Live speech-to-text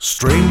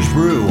Strange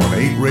Brew on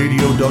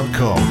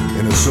 8radio.com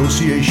in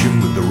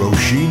association with the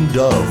Roisin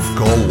Dove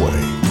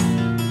Galway.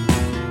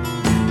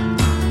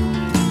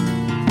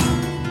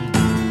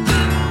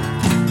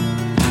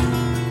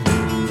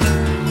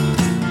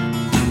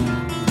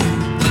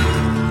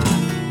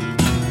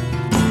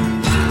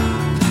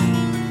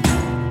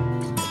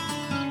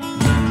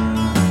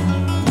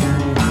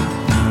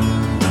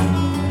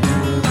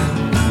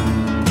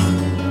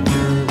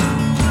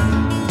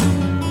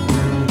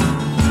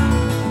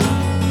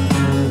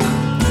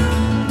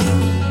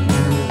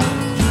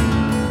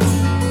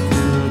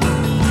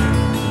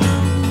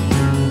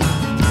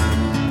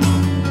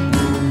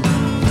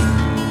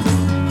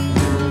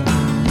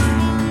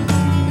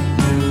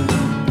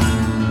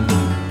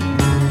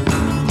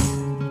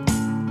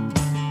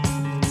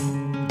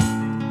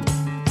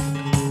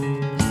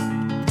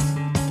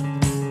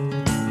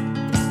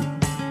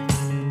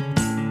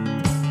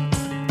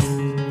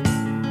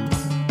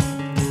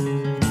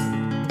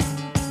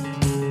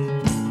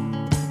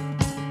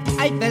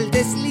 I fell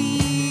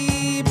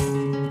asleep.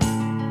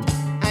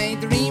 I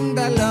dreamed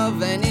of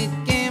love and it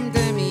came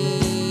to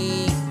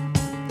me.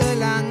 The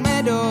long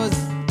meadows,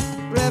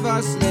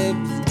 river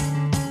slips,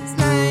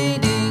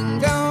 sliding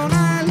down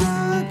a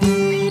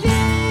lucky day.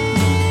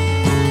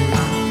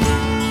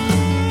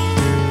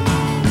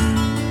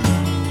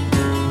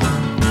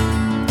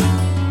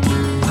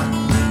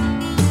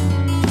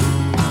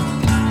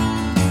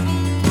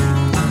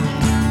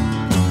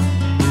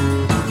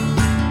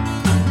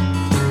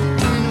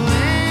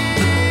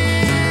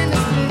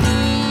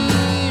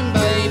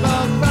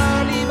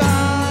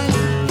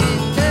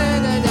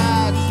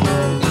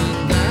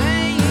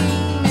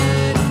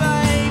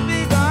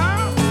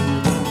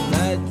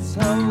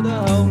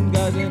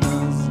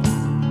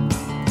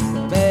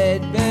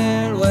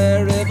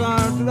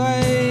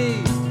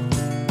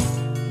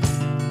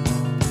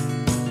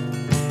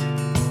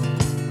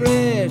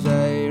 Great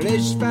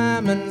Irish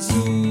famine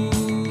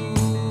soothed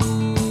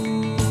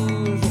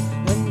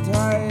and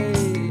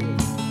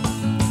tired.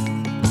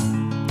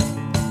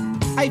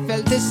 I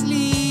fell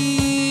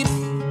asleep.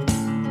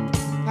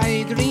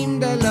 I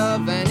dreamed of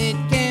love and it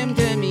came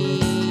to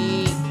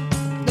me.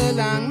 The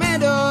long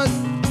meadows,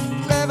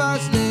 clever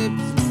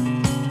slips,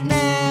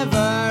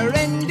 never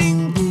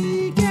ending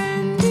peak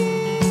and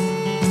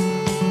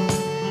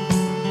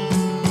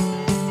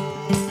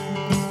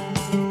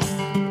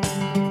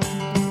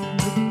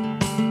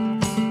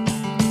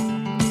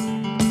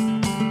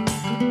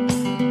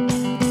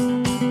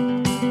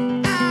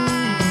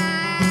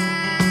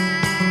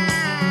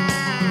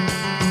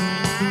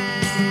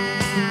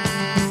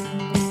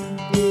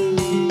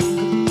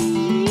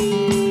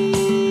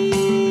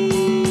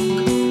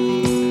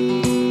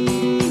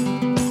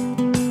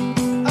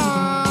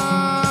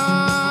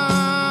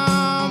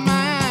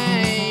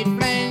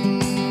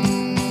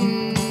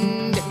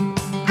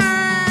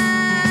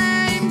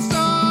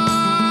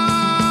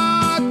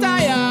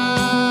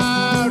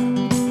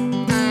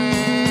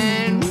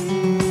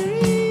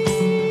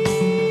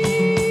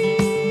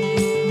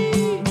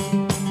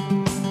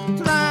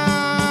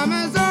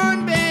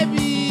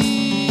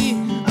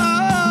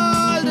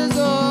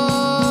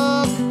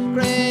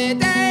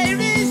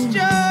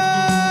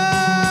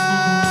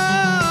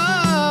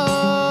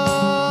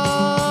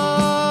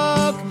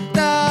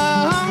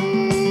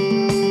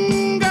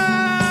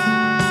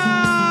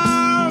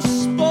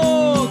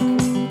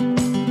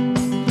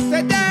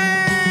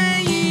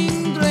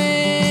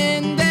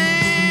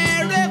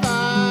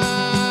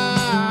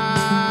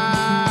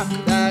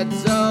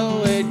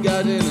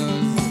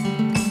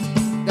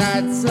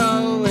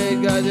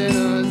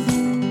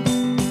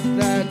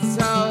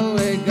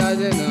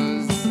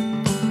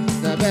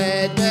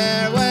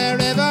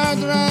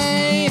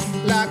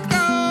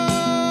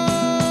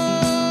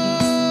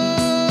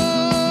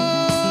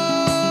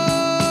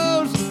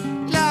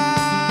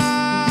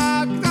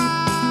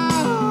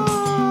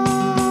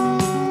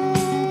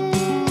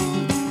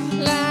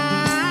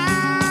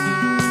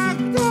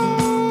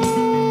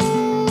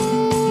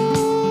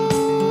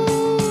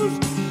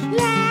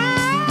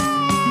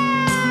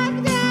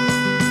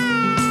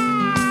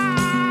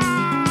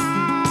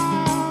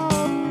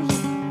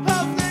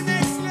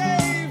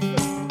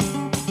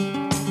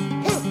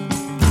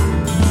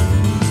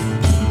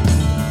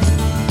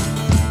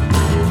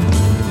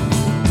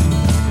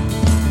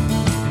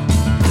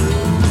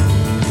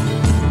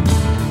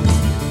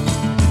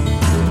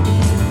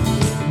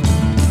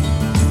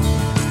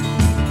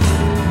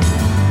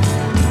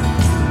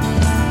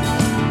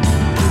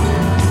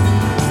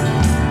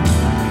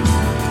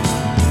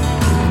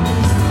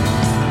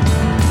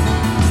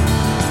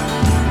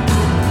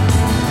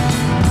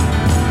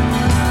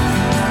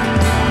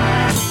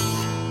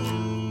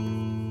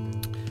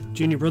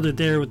Junior Brother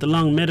there with the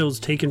Long Meadows,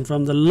 taken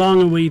from the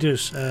long-awaited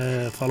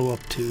follow-up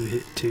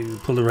to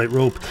Pull the Right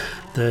Rope.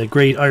 The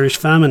Great Irish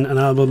Famine, an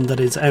album that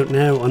is out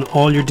now on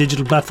all your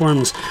digital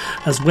platforms,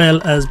 as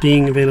well as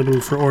being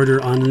available for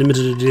order on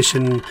limited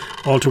edition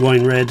Altar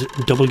Wine Red,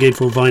 double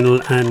gatefold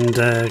vinyl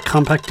and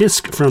compact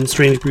disc from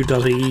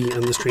strangebrew.ie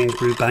and the Strange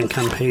Brew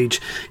Bandcamp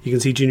page. You can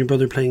see Junior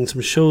Brother playing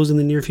some shows in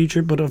the near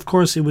future, but of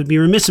course it would be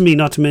remiss of me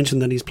not to mention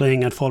that he's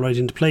playing at Fall Right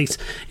Into Place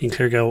in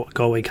Clare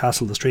Galway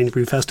Castle, the Strange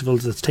Brew Festival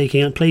that's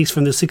taking place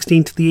from the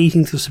 16th to the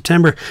 18th of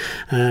September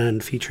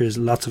and features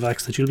lots of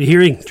acts that you'll be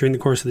hearing during the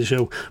course of the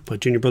show.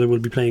 But Junior Brother will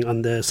be playing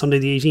on the Sunday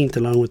the 18th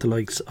along with the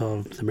likes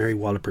of the Merry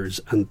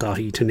Wallopers and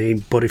Dahi, to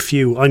name but a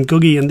few. I'm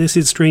Googie and this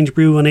is Strange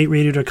Brew on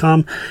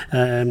 8radio.com.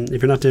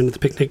 If you're not down at the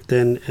picnic,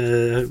 then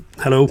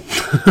hello.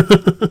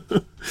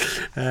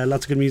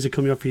 Lots of good music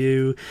coming up for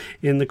you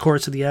in the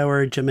course of the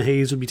hour. Gemma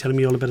Hayes will be telling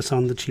me all about a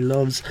song that she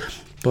loves,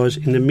 but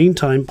in the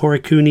meantime,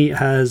 Pádraig Cooney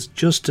has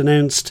just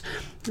announced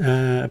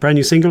a brand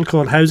new single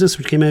called Houses,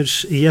 which came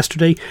out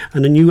yesterday,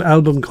 and a new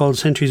album called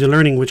Centuries of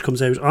Learning, which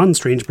comes out on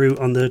Strange Brew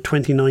on the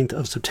 29th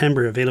of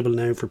September, available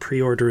now for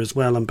pre-order as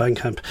well on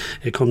Bandcamp.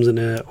 It comes in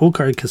a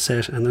O-card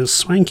cassette and a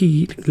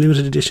swanky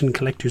limited edition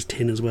collector's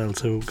tin as well,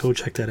 so go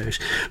check that out.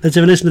 Let's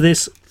have a listen to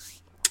this,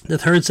 the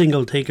third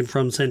single taken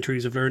from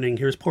Centuries of Learning.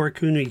 Here's Pádraig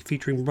Cooney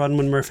featuring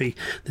Bronwyn Murphy.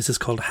 This is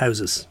called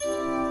Houses.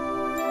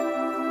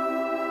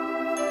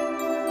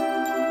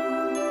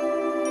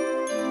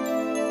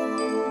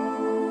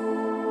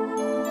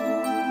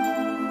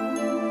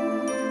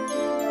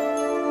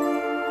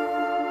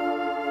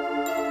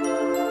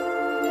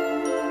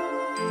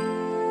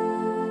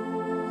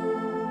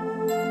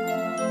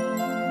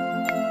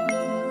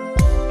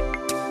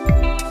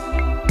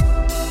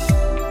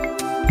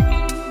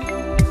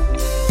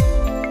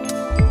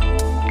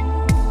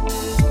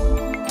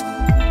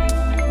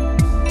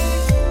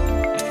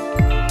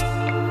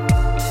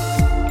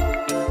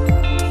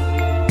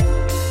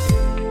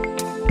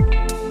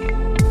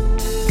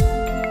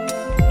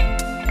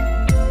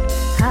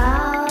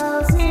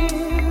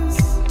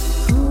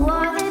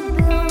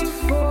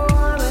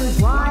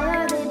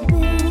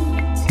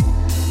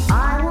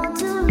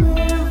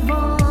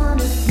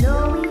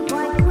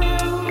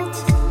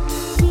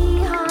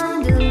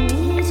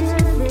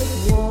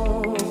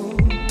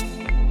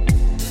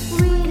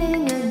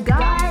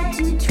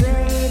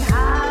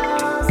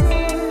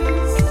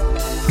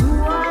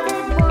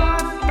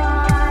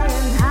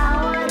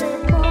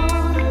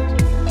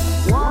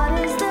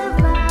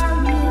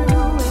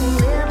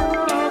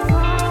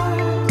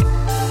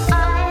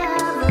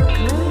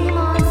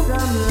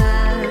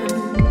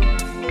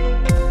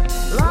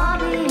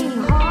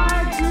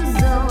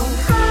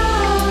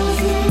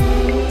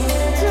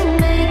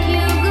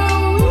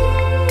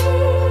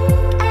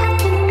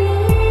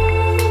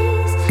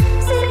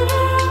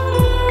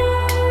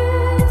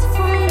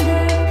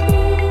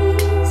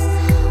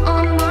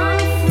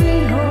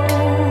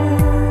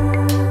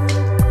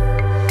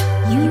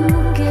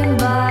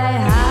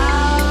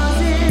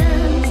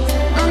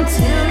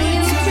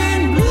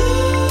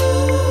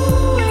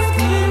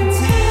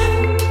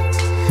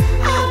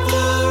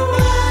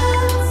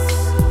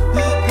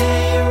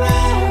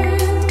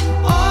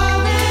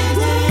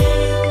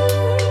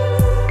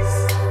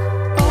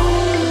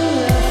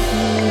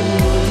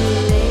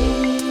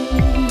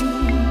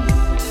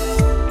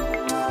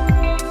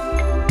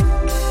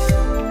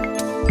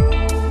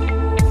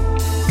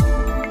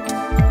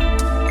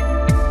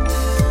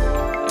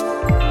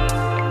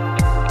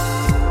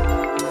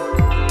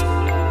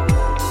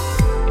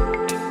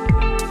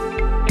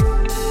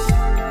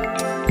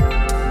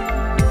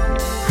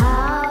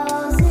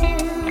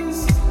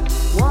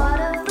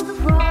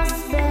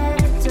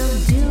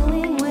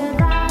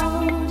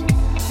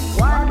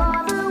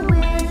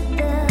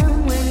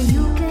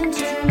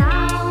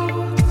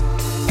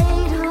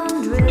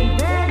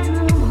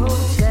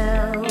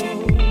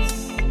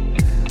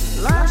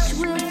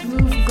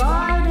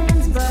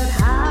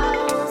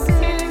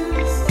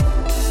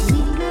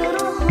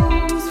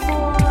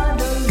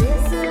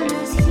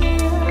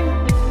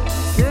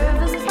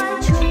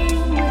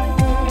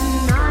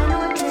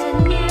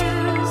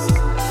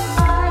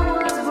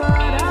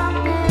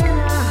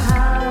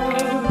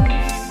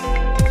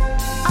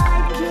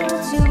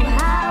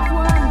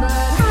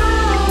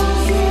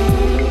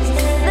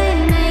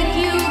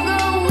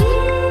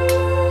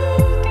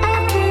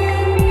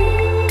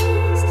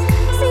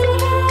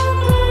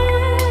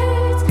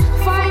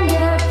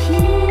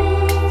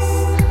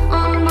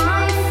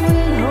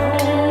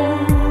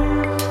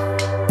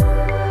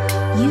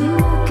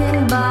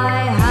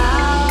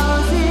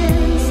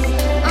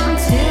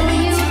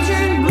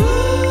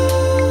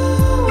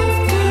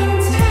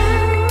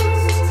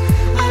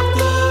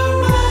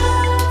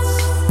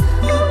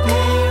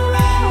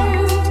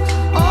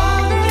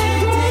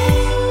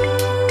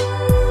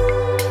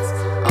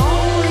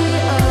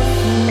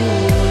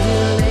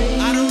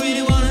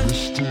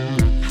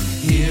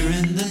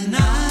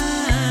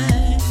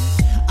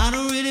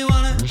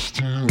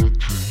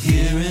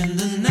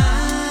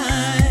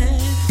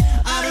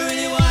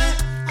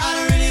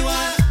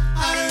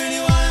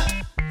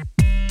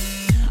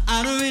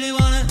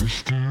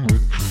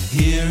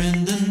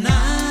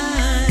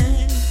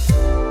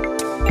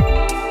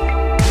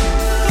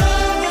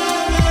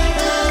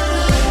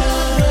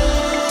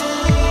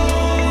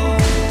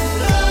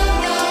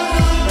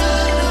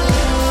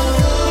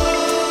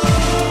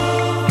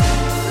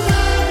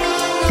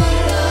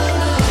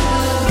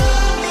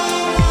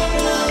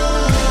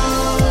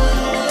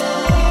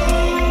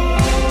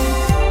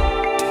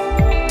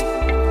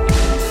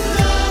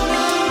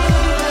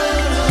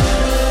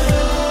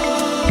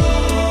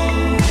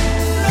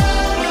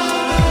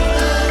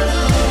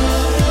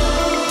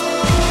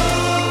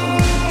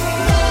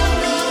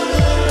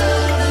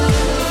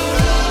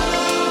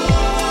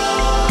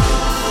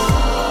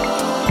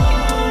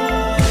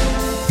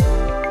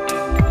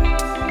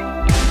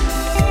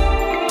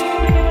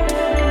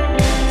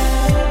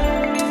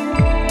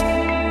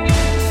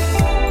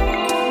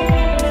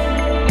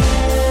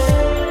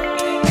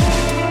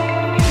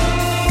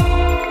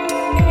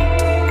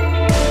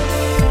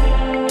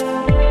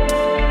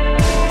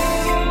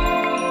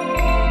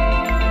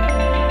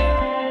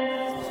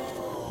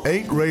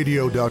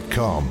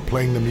 LiveRadio.com,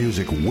 playing the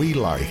music we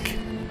like.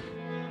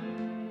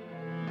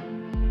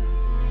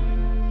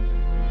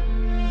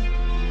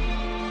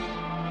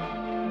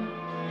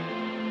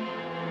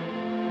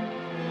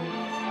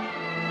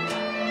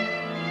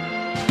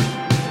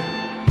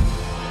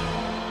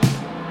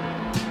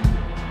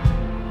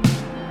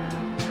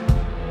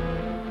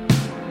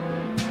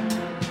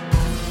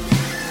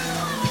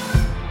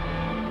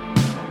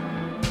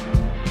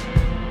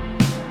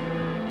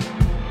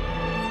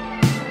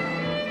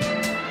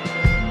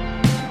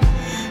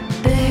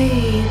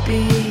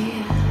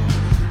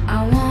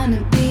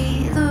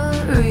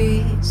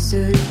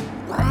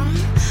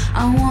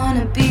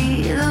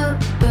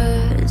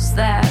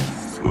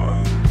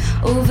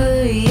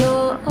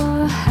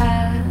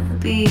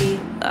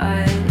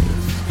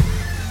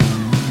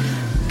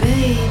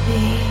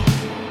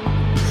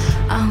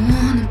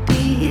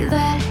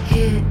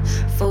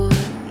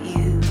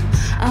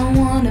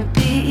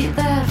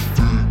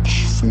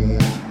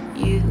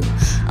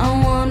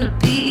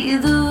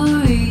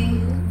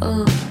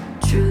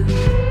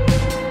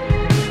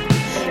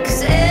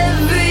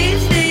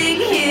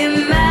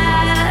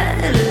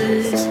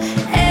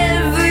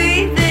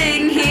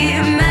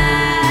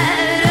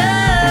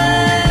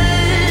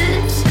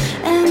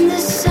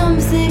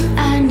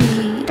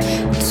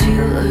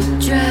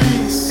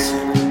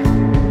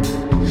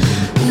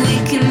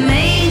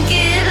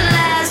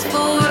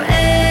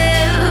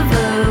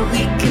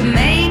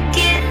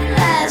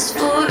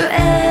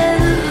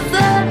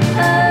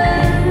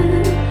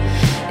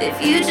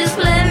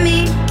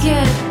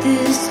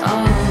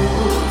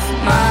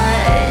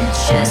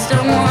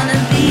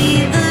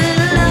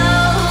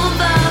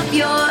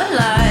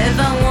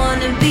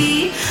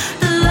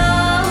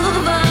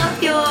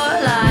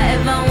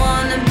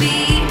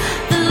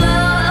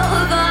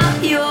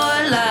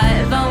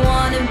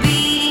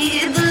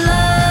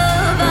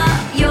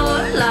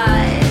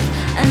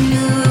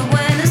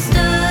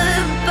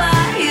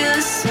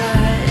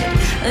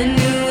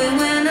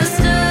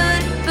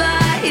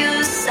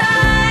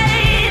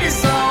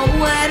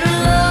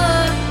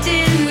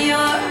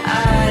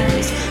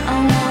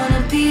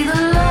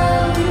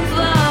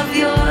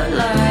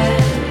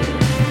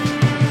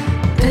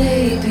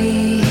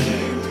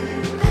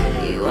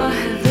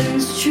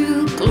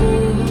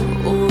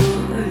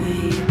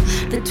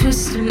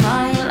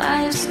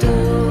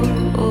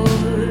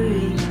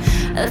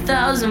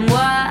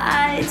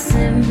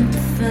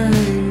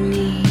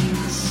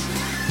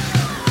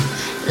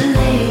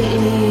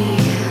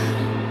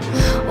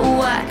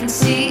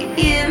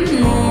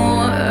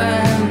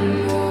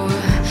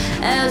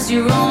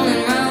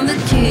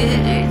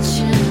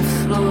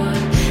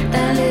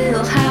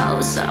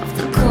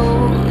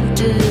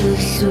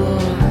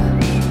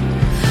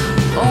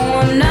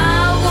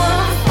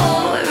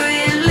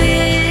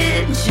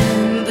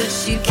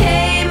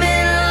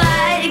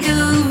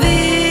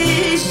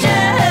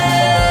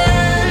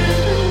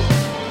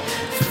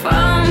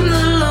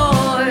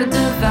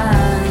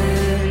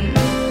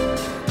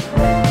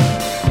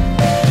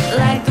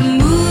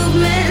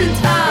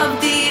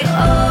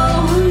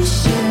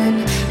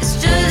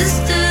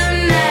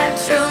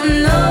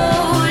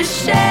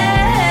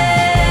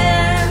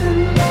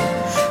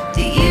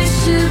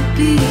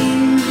 Be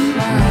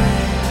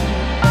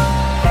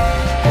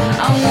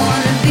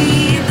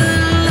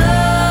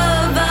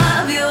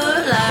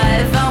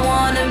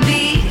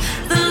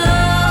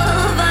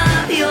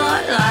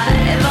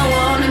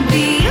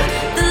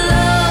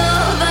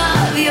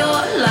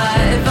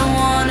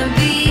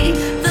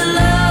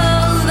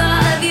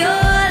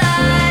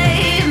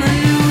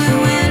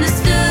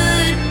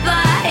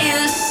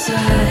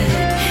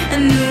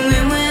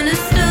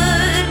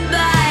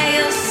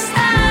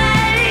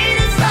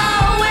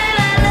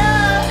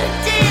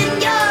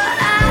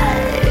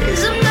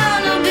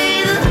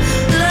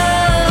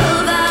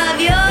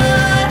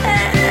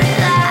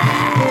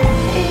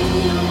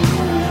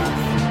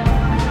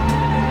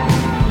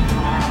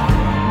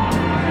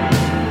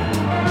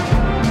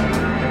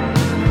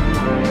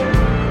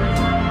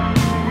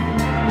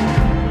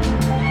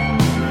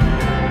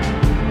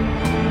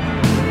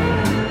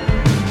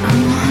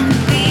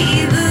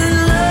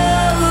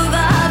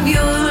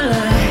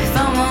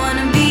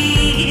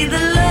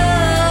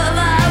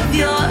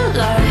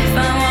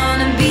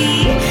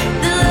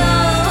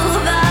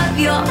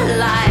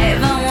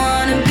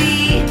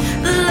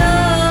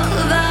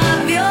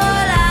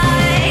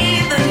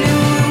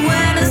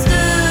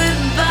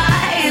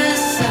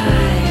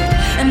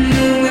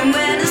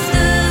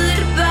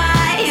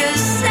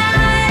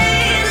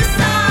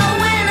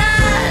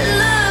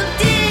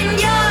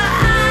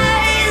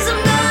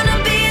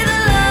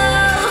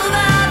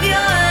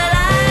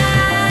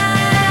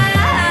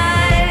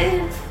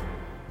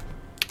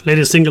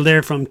Latest single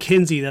there from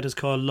Kinsey, that is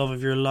called Love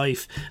of Your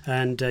Life,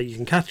 and you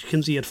can catch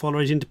Kinsey at Fall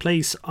Right Into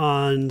Place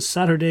on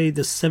Saturday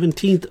the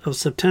 17th of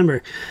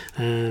September.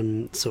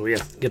 So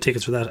yeah, get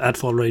tickets for that at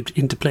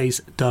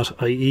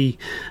fallrightintoplace.ie.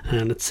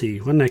 And let's see,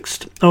 what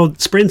next? Oh,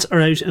 Sprints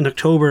are out in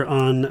October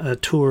on a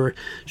tour,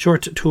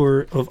 short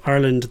tour of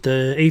Ireland,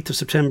 the 8th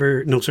of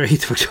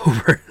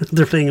October.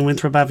 They're playing in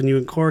Winthrop Avenue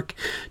in Cork,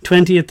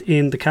 20th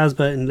in the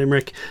Casbah in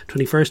Limerick,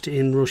 21st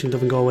in Roisin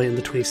Dove in Galway, and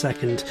the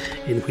 22nd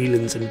in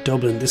Whelan's in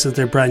Dublin. This is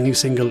their brand new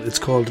single. It's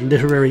called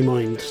Literary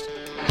Minds.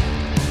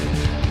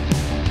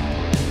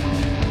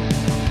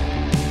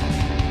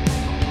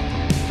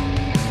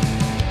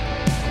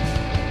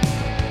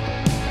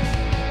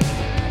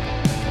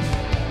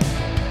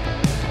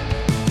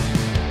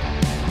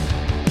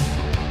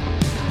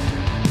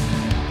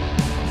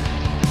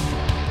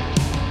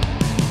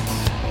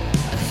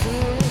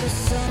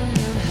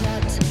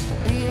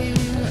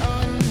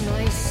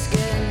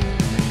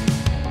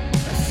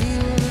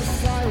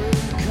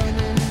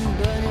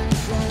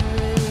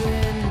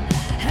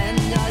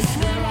 I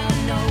swear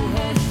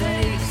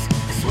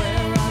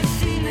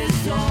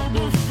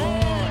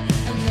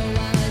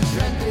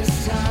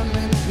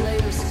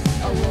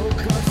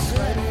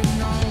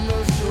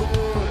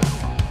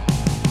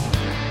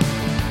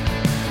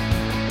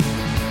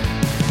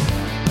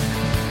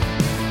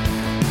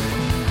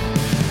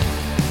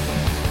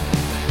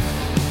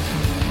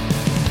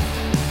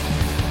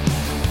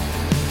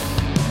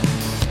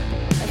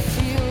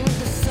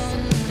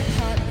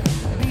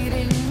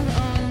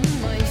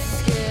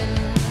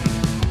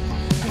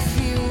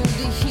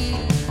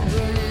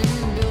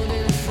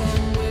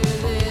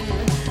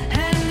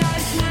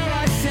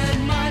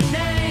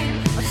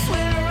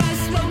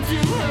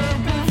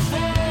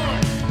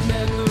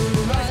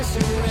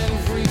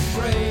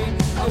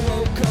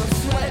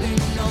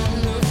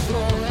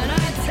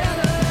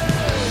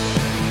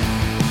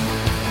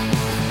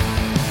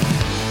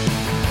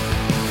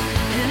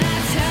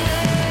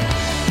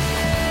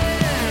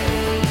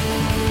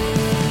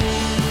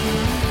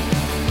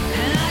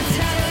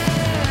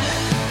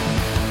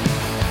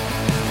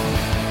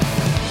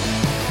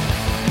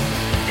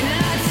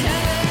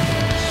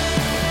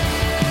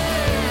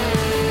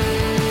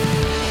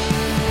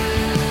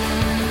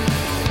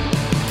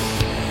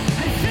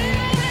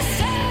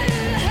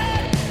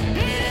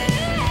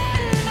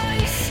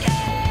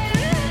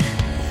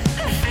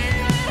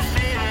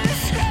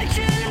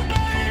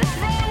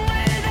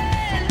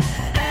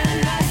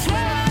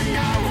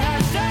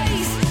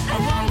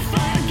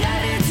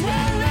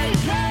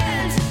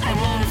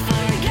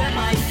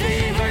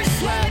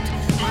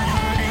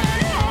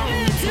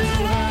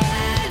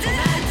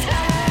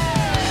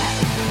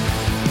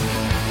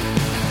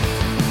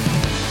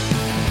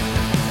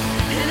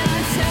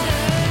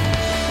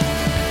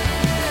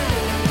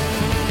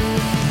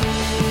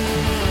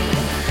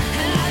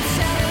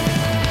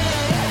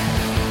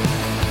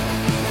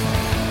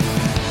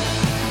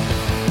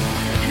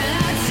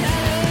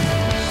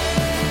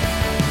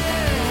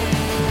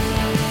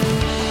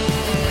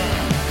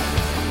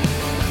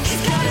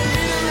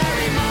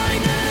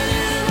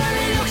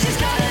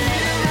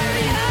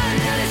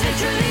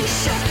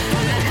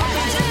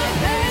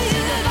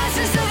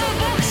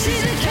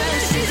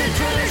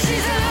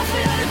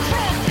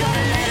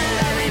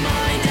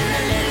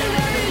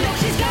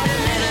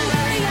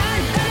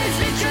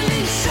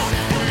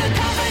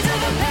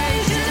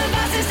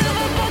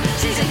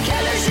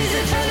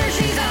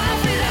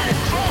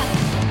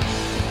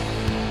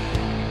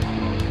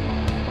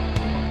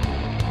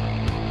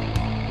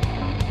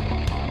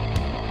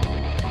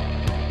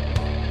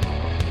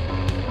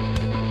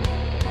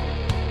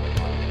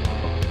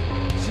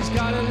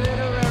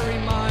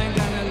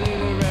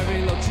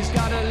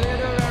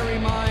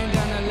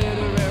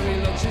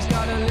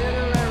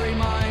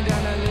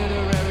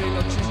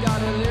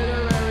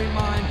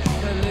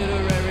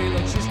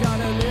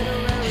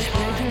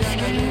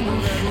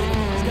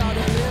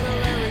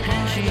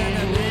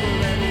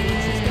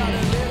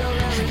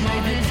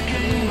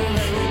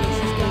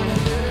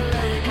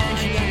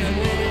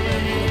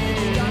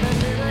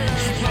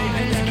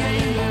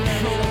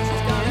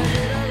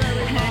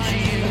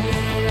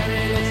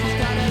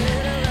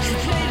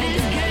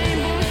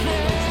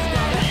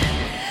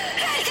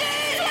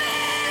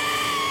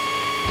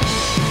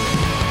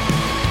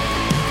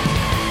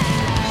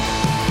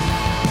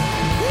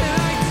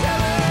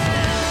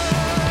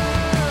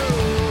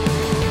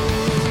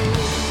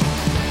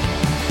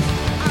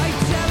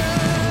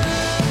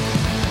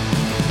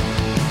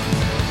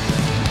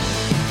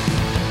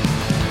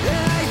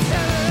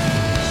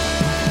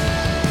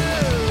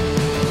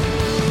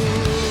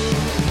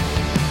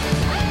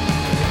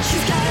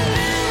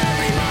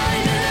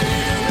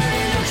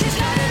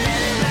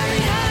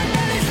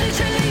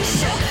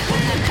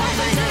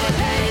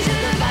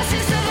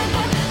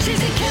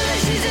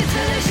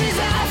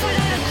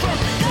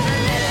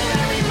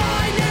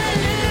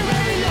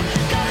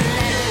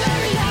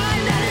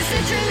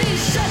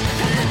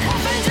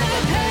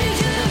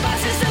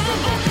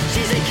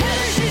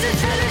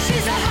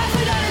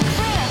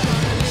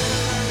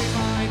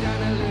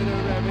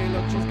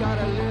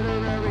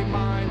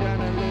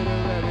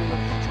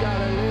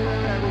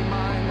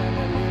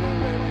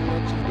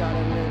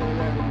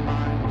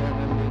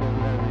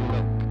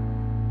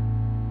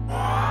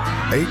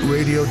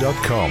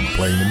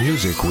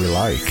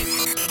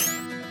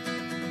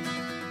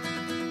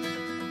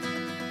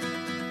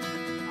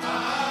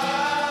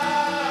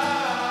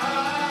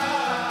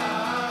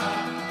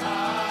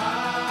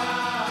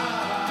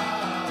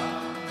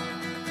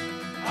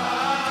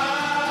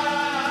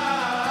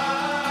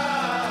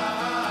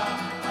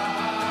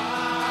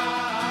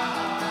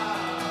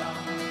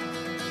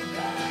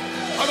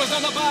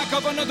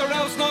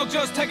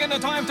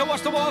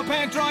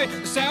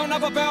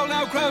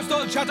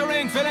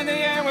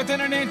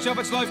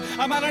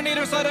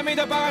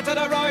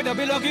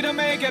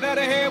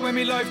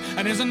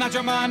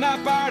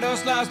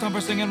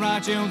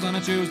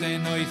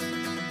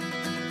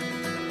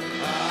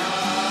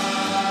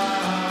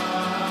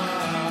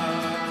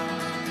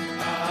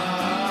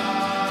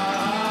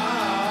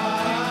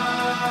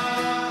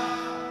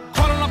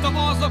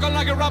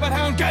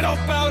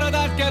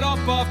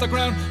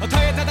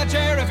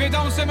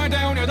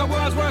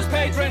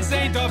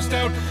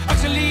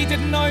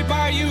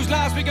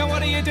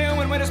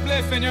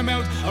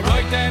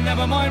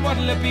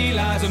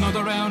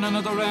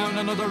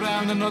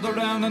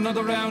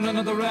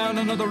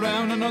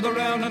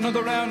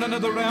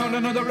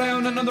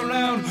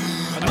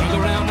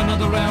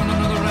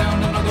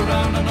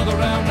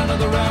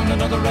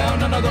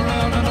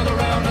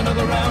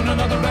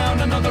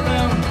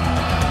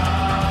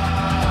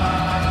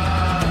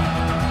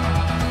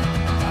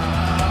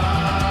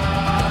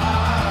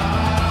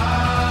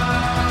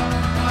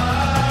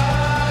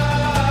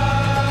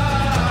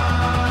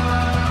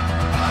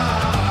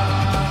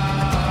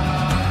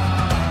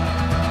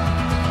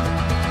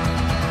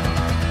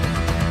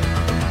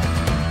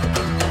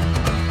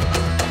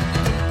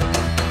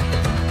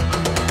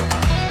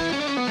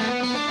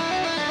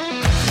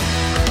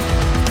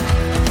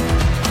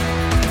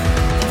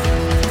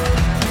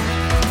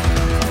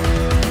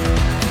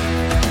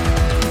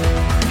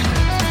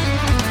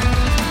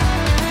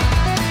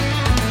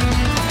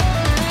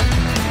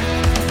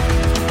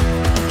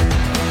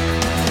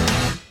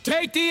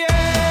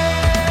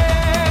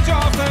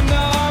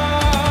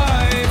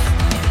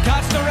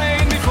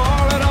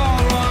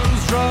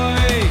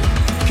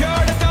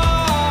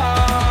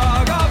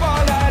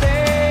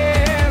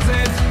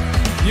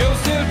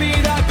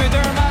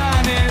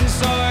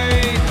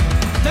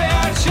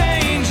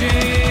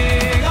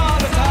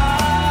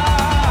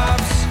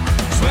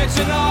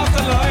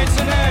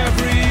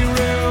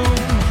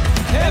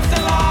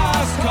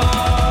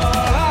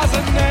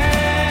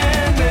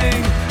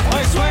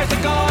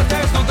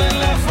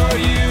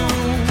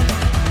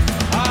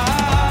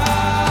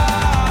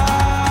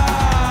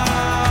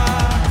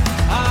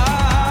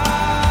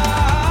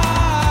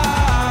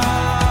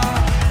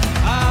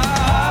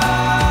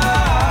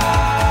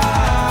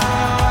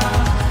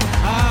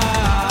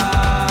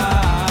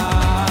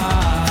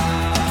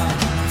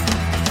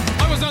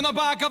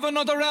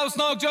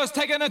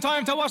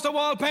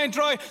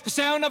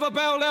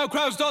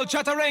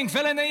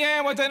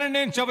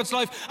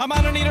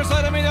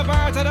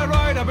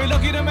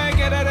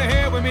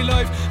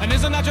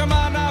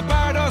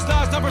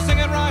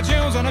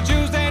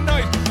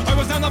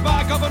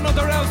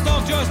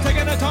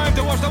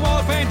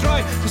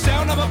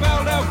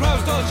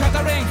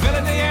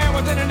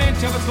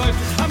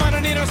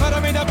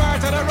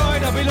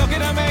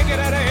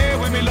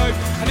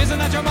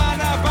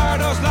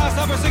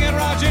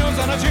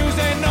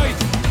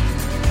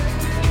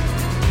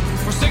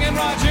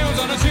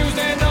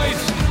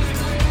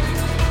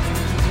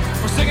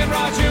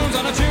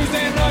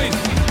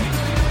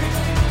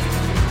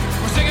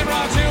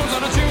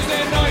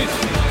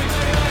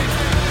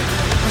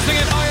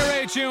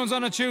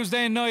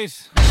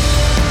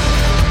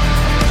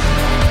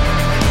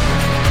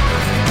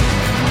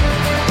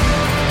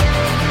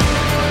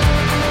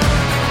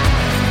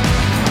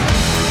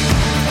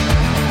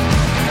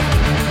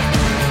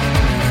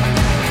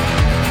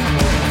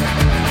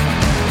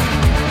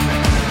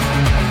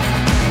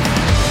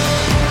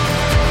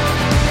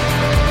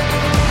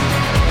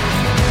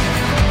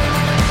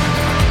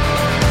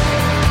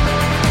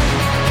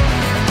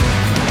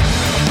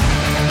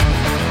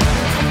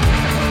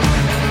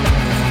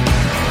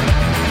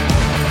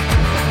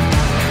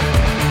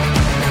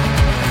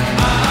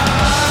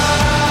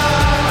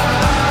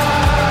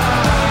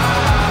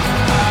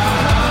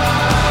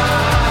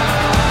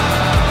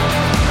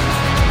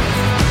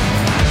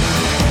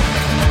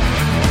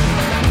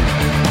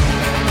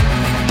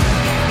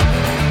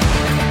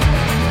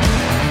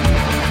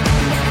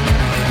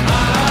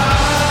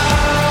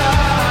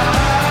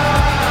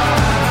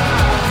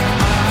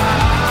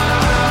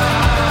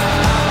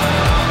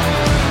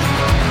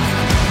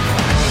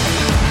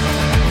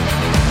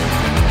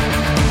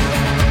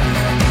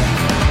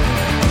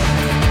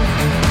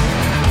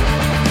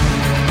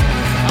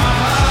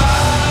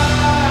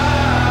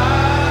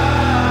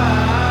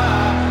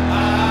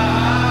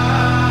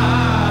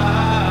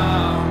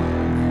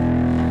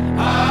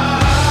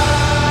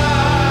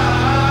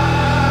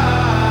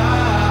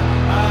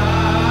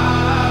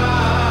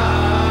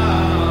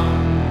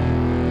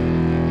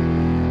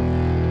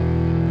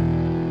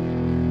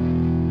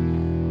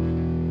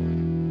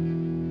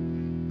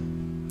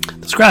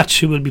Scratch,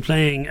 who will be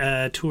playing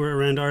a tour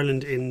around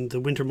Ireland in the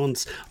winter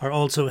months, are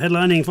also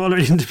headlining Fall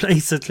Right Into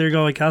Place at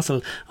Claregalway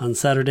Castle on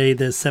Saturday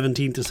the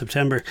 17th of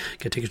September.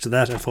 Get tickets to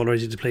that at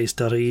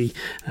fallrightintoplace.ie.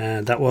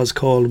 That was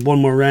called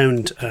One More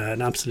Round,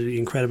 an absolutely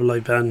incredible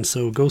live band,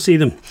 so go see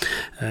them.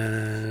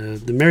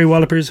 The Merry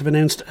Wallopers have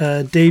announced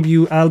a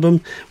debut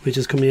album which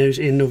is coming out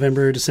in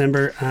November,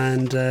 December,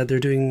 and they're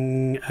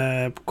doing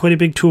quite a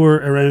big tour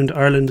around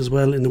Ireland as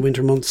well in the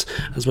winter months,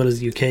 as well as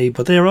the UK,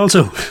 but they are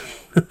also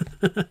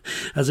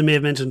as I may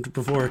have mentioned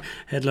before,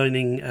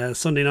 headlining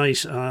Sunday night,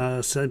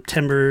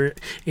 September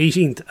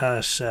 18th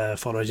at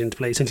Fall Right Into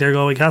Place in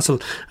Claregalway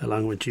Castle,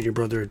 along with Junior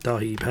Brother,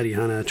 Dahi, Paddy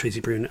Hanna, Tracy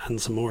Brune and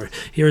some more.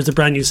 Here is the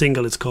brand new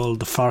single. It's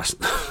called The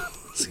Frost.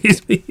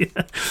 Excuse me.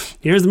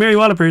 Here's the Merry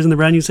Wallopers and the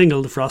brand new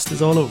single, The Frost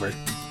Is All Over.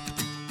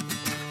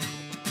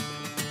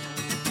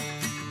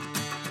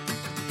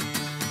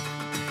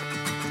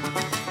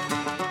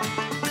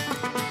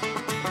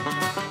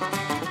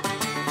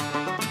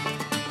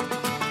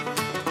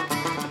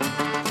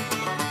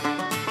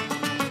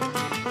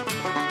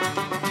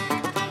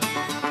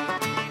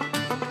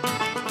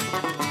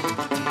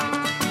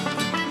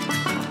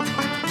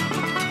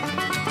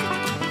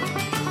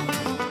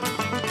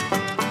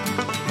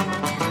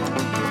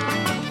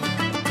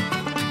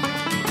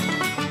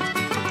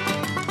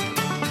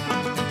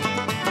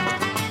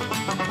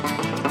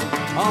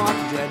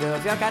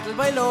 Cattle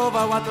boil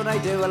over, what would I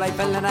do? Well, I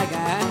fell in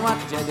again. What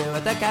did you do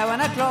with the cow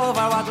and a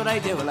clover? What would I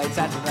do? Well, I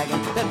settled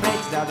again. The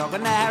pigs are dug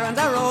and the herons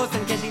are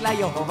roasting. Kitty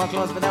lie over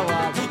close to the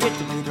wall. Get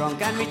to be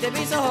drunk and me to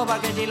be sober.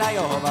 Kitty lie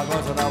over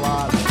close to the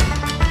wall.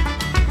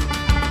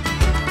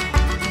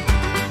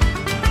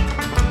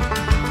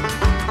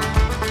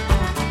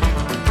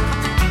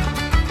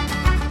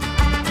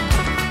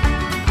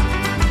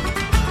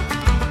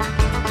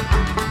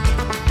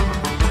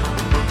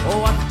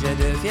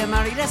 If you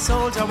married a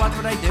soldier, what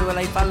would I do? Well,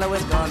 I'd follow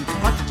his gun.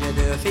 What did you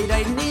do if he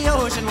died in the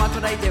ocean? What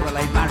would I do? Well,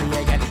 I'd marry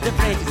again. The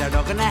pigs are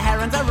dug and the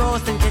herons are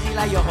roasting. Kitty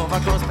lie over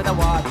close by the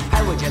wall.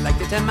 How would you like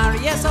to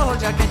marry a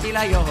soldier? Kitty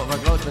lie over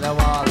close by the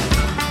wall.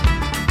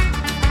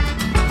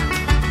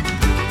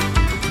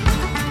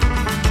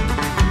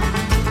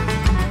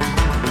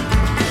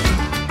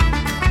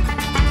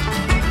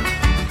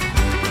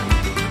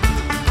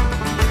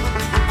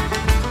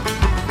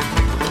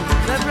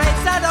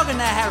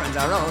 The herons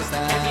are roasting.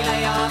 Can he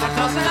lay over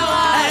close to the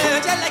wall?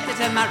 Would you like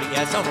to marry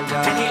a soldier?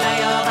 Can he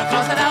lay over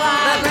close to the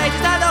wall? The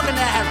pigs are dug and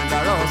the herons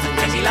are roasting.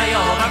 Can he lay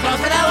over close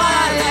to the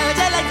wall? Would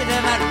you like to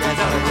marry a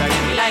soldier?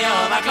 Can he lay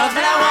over close to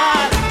the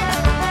wall?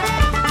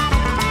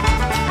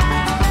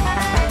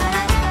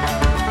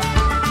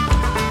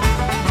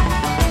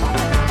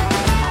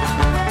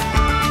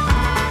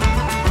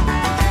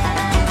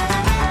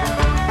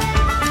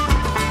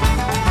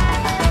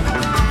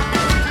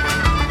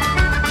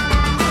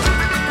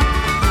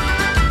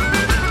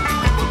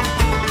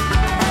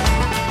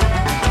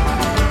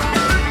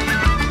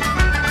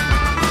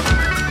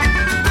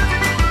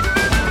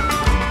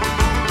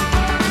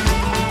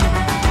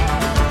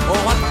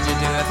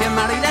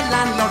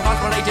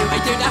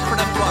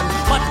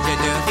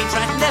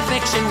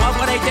 What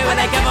would I do when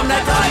I give him the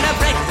gun? The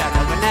pigs are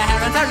dug and the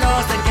herons are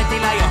roasting. Kitty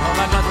lie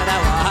over close to the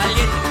wall.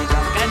 You to be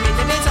drunk and me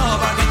to be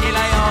sober. Kitty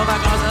lie over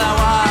close to the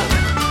wall.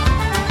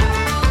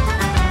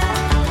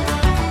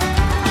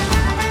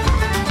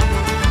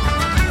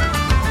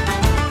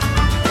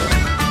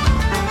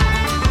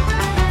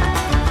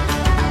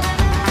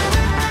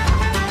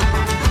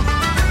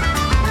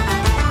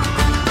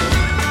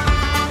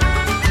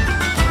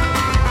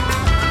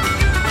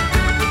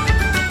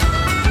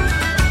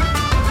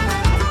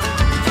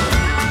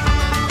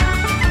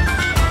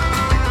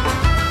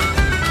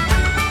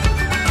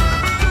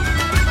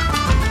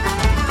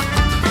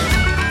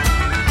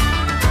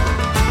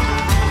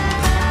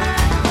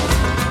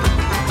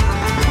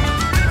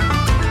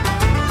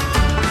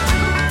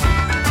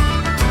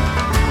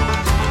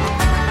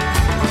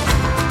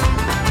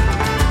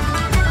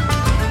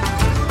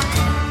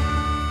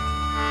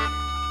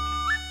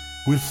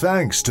 With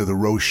thanks to the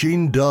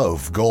Roisin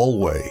Dubh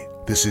Galway,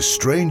 this is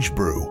Strange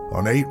Brew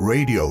on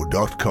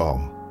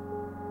 8radio.com.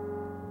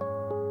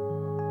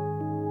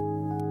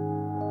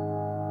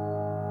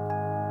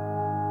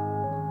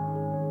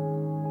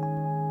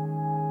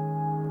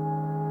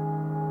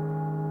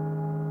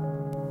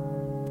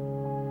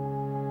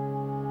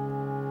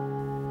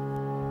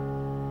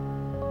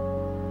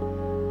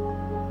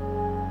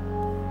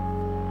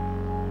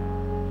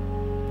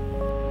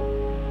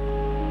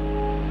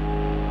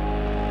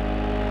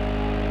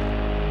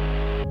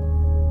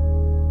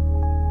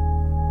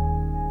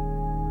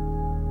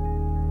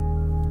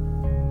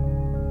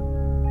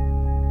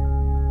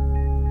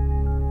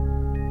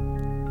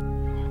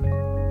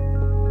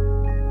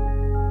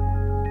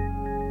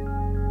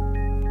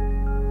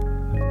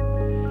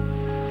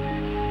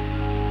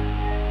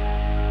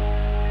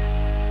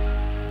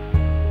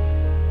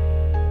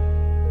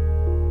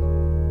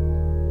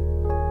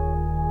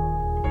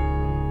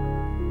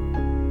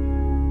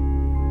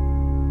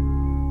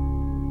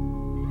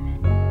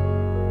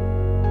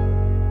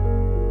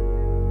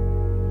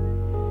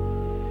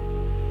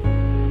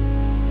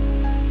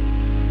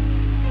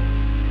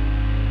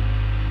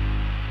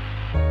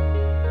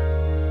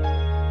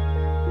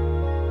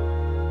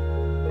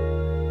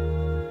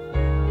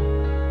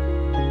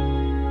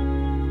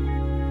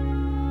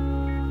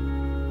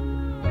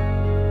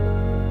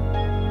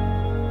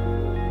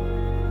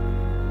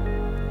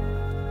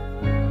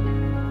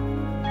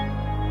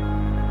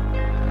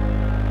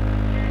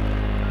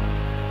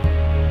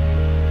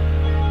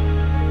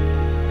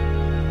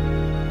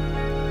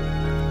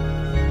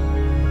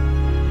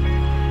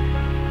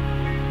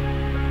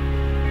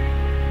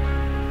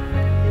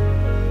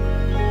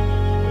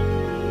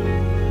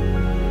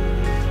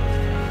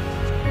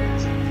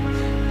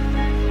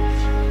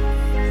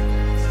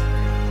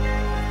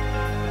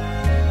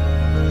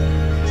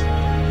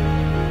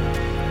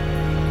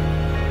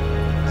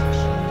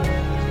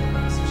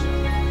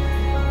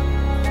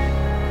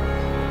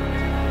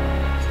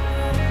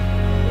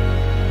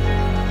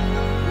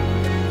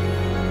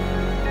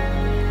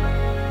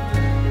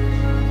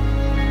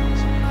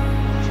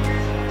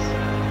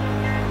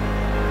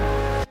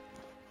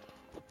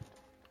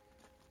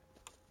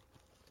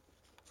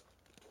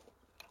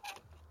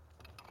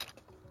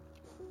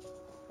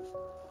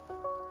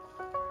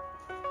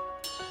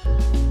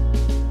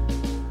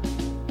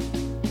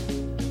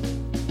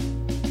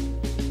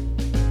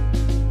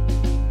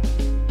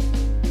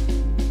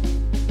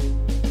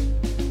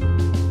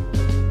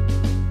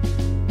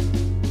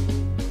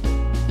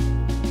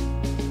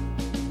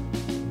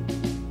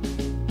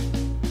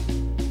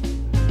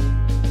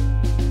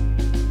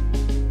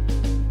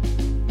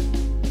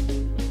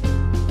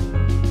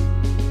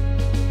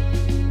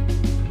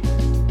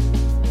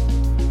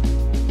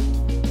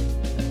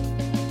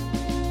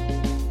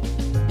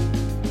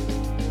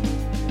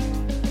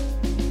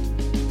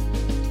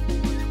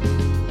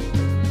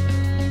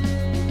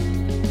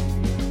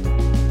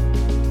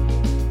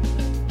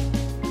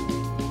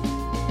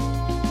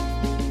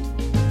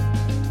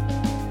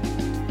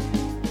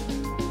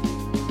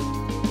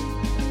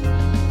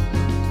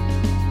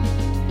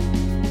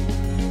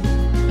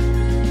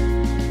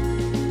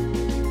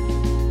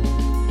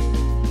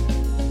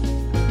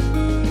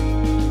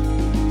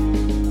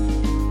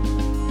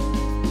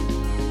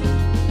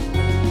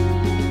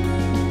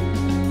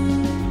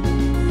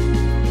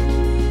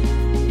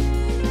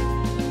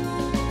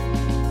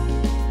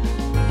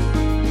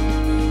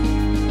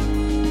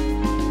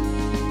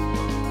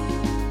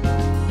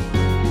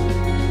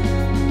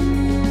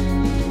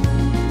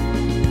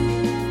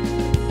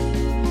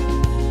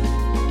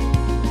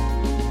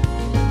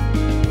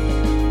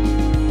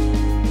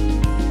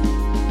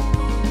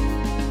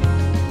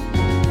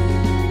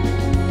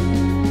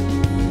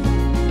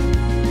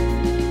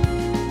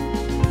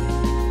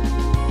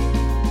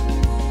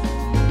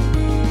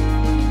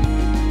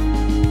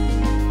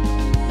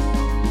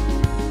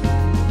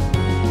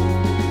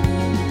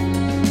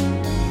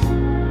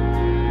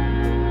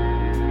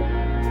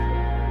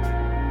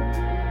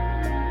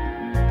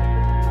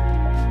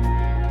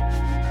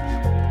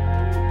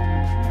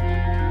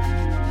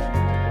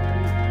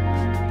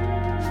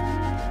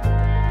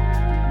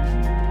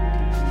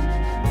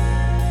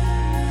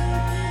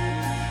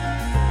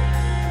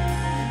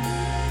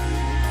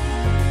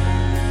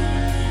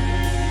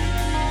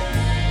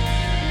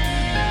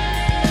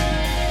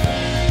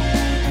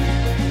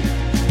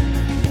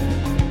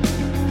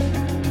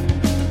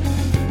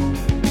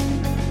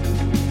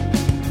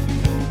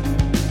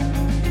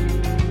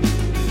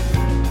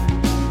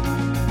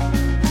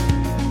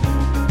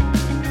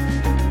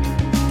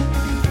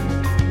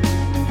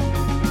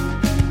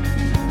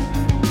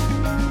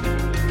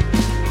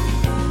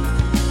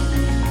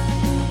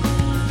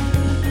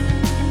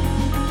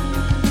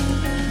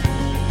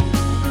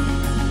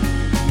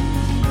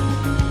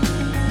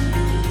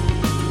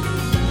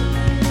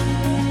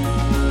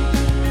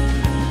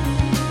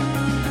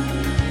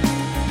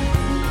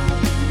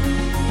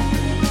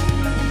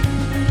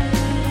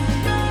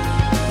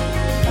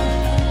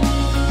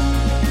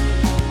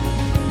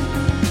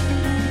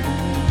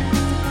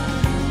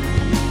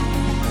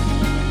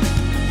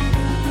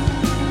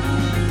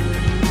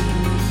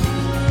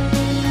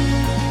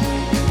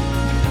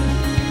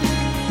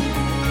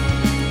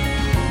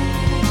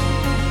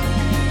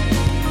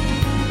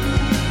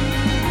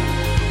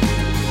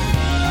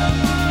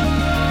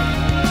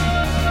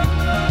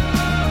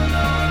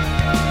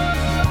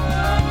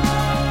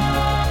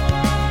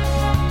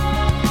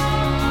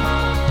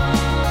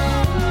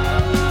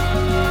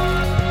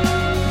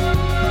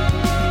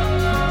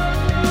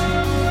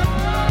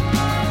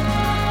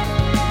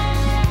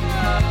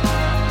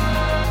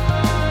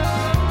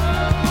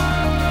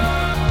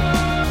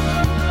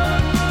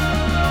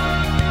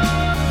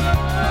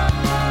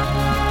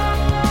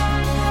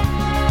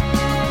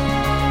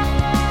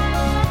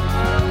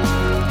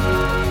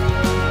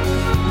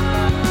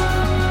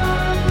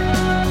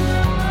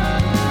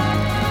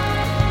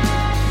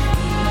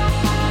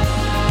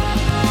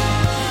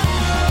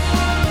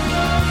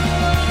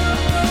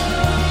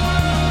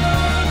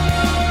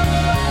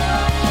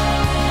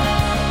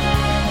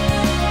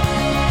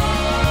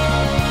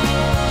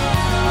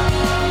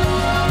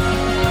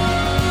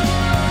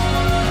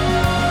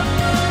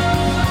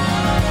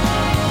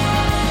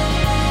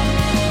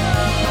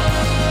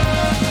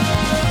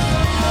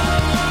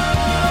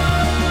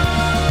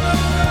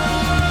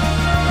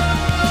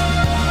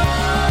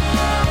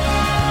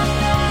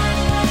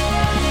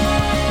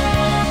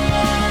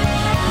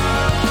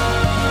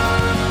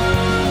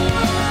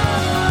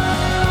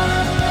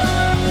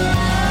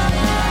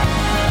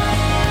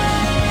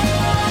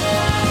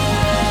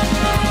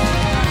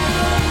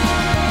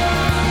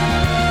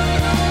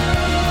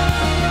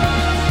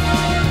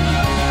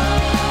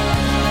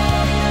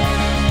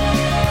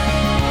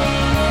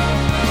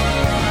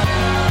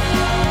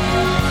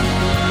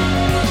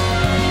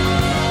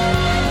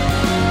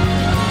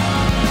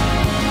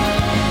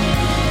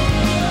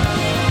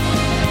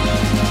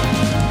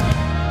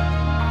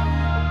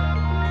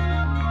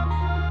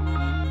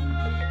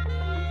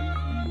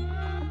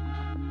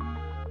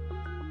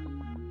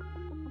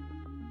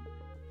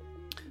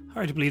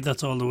 Hard to believe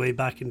that's all the way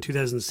back in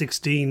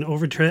 2016.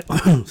 Overhead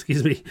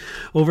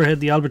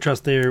the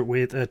Albatross there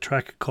with a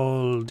track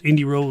called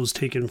Indie Rose,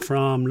 taken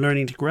from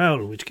Learning to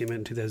Growl, which came out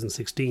in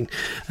 2016.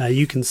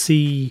 You can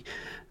see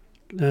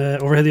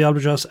Overhead the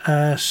Albatross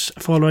at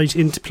Fall Right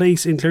Into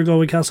Place in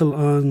Claregalway Castle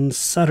on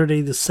Saturday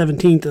the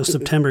 17th of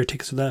September.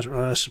 Tickets for that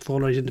are at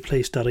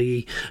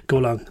fallrightintoplace.ie. Go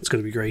along, it's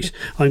going to be great.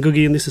 I'm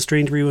Googie and this is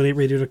Strange Brew on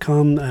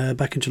 8radio.com.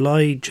 Back in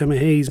July, Gemma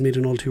Hayes made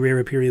an all too rare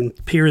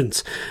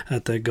appearance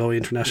at the Galway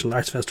International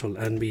Arts Festival,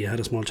 and we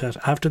had a small chat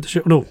after the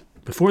show. No,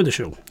 before the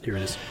show. Here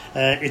it is.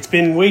 It's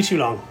been way too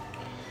long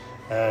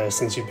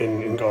since you've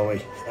been in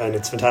Galway, and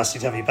it's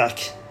fantastic to have you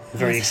back.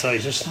 Very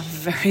excited. I'm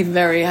very,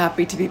 very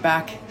happy to be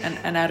back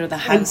and out of the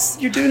house.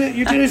 And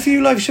you're doing a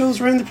few live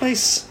shows around the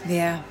place.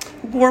 Yeah.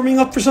 Warming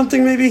up for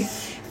something, maybe.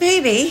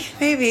 Maybe.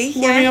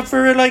 Warming up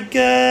for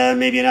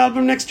maybe an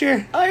album next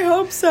year. I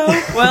hope so.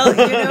 Well,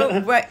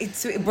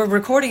 we're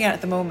recording it at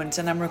the moment,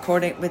 and I'm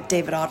recording it with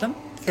David Odlum.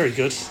 Very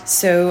good.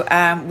 So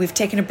we've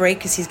taken a break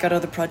because he's got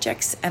other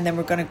projects, and then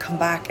we're going to come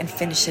back and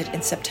finish it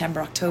in September,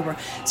 October.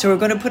 So I'm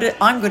going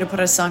to put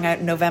a song out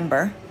in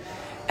November,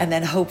 and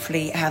then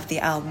hopefully have the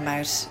album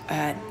out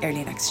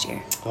early next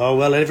year. Oh,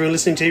 well, everyone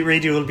listening to 8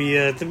 Radio will be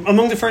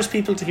among the first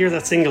people to hear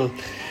that single.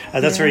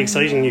 That's very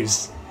exciting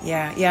news.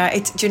 Yeah.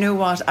 Do you know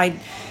what?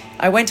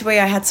 I went away,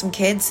 I had some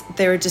kids.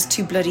 They were just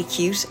too bloody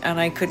cute, and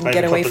I couldn't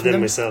get away from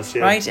them. Myself,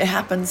 yeah. Right? It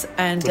happens.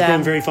 And I've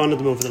grown very fond of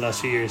them over the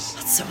last few years.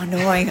 That's so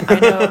annoying, I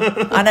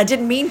know. And I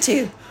didn't mean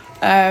to.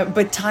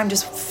 But time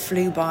just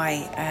flew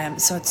by.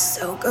 So it's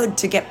so good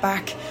to get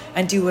back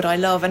and do what I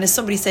love. And as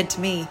somebody said to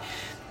me,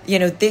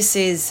 this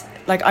is...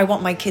 Like, I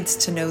want my kids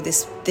to know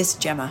this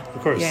Gemma.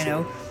 Of course.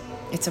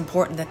 It's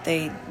important that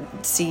they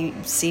see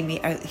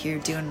me out here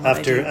doing what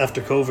I do.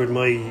 After COVID,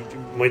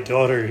 my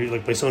daughter,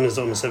 my son is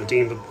almost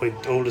 17, but my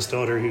oldest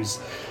daughter, who's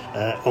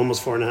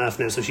almost 4.5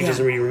 now, so she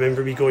doesn't really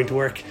remember me going to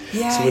work.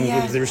 So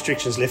when the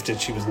restrictions lifted,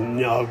 she was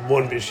not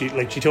one bit. She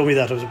told me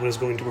that when I was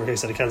going to work. I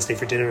said, I can't stay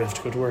for dinner, I have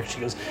to go to work.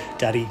 She goes,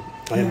 Daddy,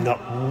 I am not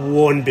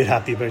one bit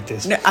happy about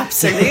this. No,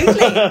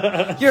 absolutely.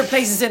 Your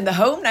place is in the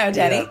home now,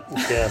 Daddy.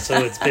 Yeah, so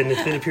it's been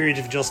a period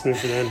of adjustment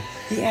for them.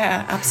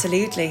 Yeah,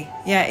 absolutely.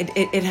 Yeah,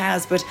 it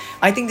has. But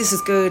I think this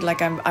is good.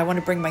 Like, I want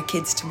to bring my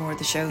kids to more of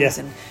the shows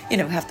and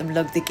have them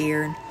lug the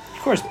gear and.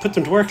 Of course, put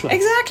them to work.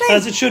 Exactly.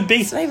 As it should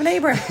be. Slave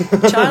labour.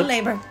 Child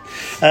labour.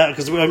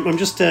 Because I'm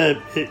just...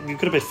 we've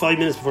got about 5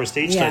 minutes before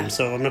stage time,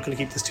 so I'm not going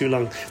to keep this too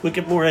long. We'll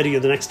get more out of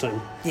you the next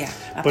time. Yeah,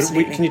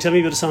 absolutely. But can you tell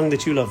me about a song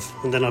that you love?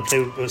 And then I'll play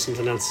with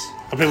something else.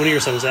 I'll play one of your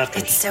songs after.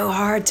 It's so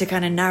hard to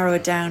kind of narrow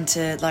it down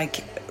to,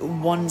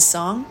 one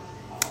song.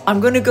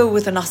 I'm going to go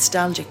with a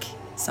nostalgic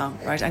song,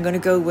 right? I'm going to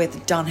go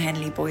with Don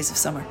Henley, Boys of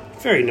Summer.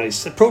 Very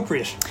nice.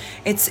 Appropriate.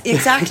 It's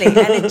exactly. And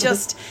it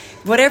just,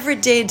 whatever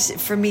it did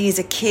for me as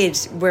a kid,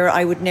 where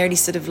I would nearly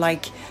sort of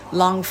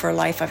long for a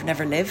life I've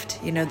never lived.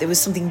 There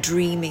was something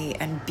dreamy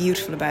and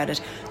beautiful about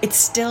it. It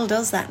still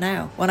does that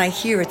now. When I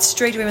hear it,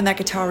 straight away when that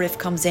guitar riff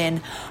comes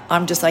in,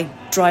 I'm just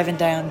driving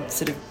down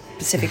sort of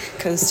Pacific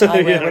Coast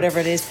Highway, whatever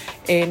it is,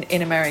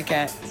 in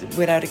America,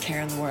 without a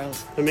care in the world.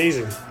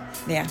 Amazing.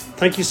 Yeah.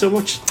 Thank you so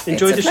much.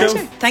 Enjoy the show.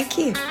 Thank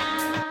you.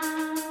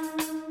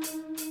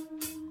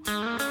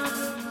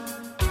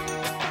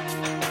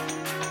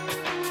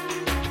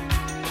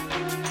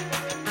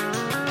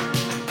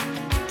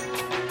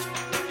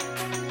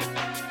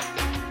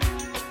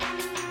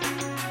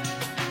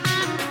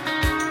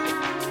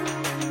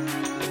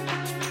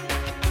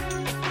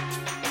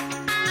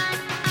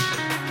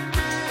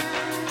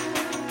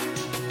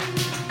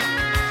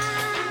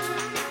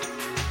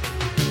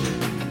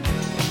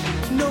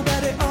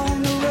 Nobody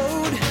on the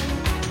road,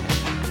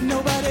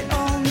 nobody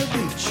on the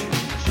beach.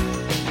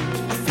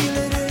 I feel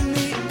it in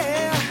the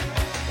air,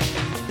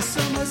 the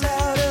summer's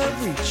out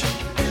of reach.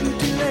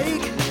 Empty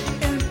lake,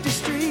 empty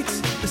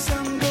streets, the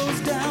sun goes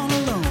down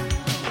alone.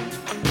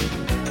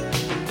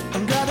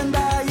 I'm driving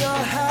by your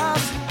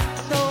house,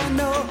 though I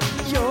know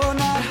you're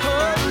not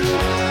home.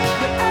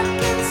 But I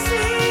can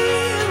see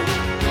you,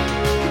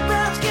 your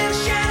brown skin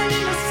shining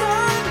in the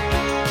sun.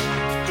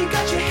 You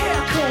got your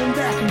hair combed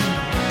back and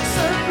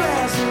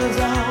sunglasses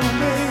on,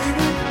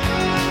 baby.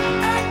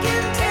 I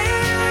can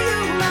tell you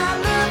my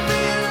love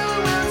for you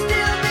will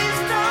still be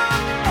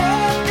strong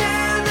after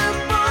the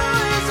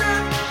boys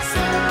of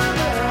summer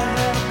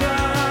have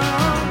gone.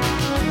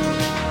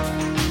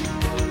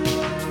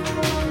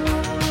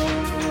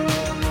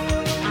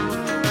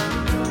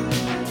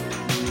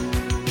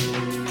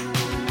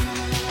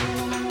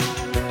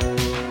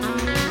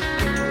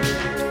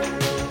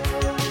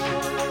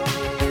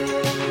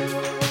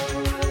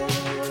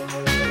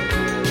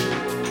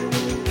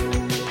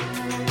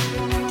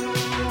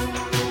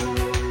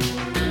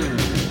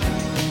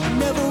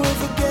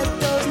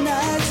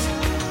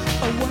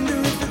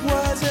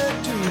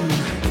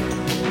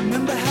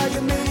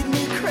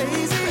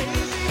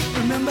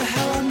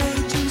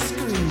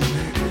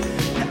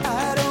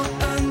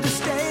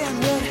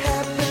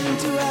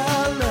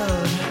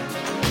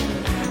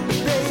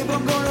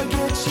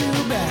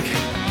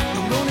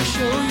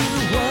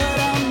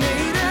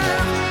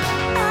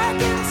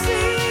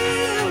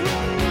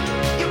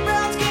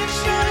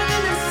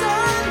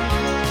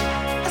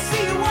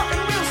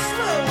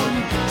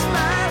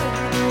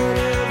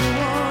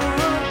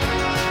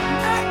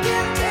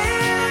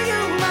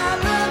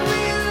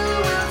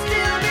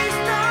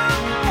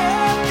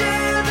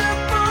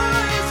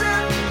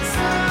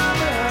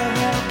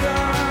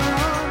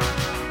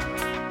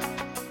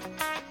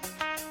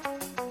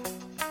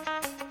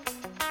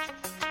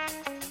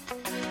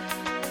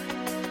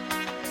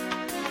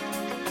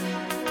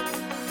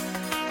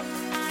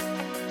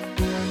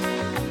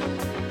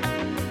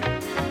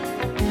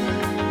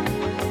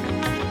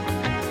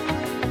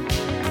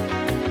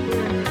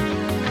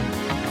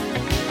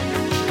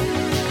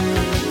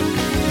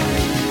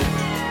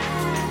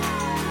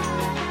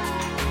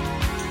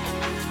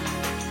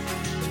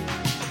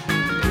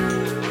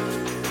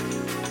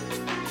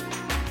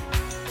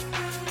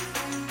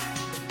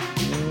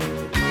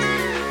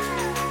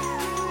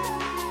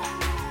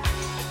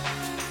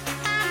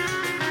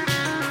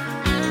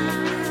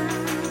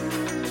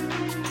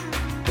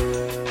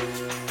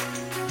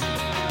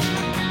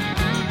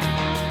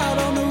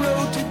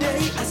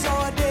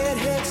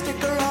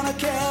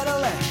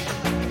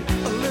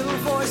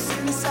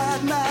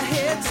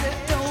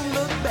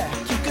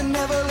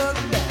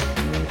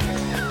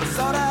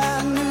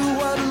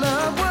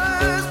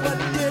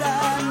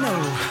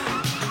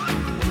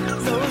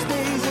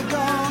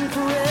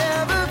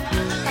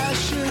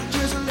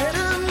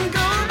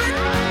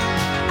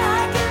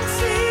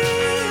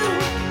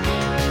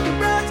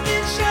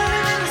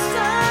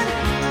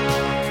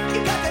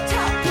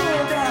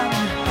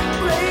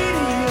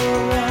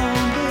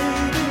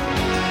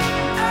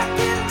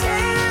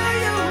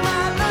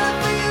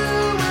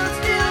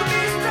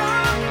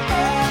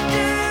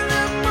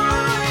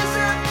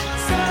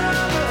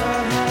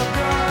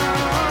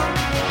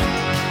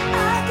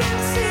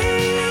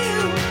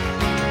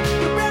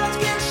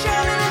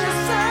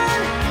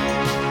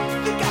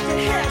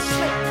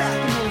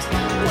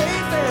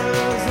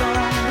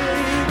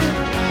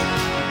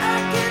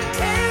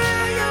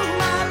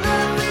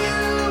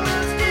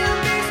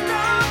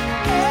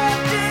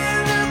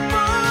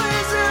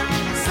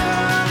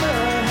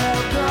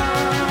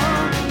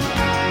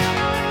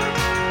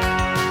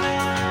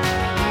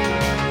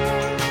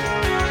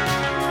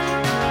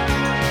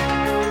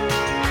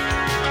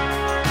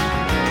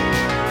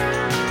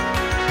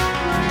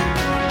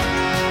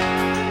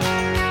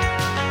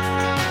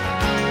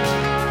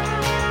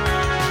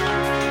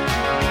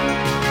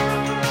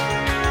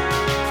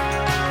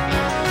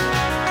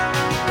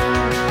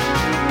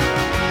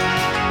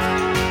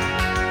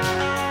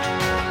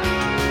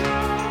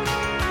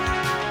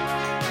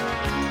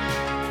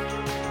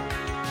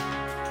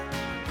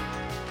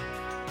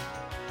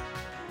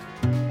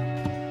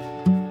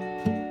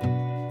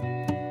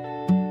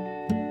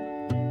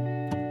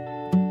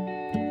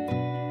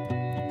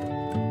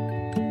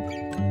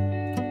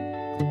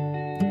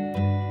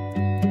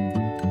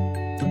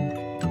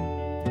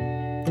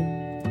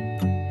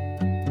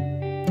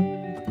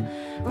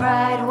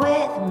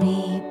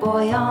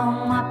 boy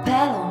on my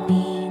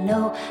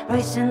Palomino,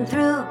 racing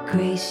through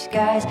gray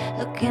skies,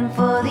 looking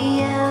for the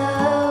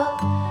yellow.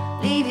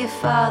 Leave your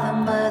father,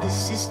 mother,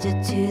 sister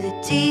to the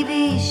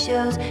TV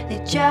shows.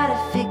 They try to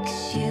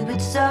fix you,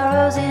 but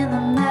sorrow's in the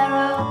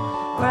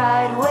marrow.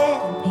 Ride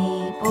with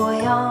me,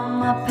 boy on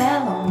my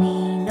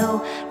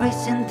Palomino,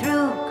 racing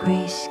through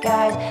gray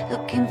skies,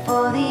 looking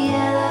for the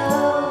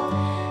yellow.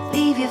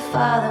 Leave your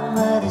father,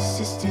 mother,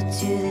 sister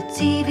to the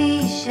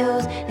TV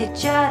shows. They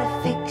try to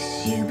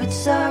fix you, but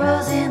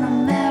sorrow's in the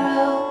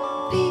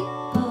marrow.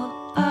 People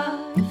are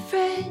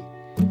afraid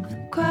of the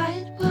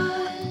quiet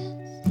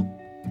ones,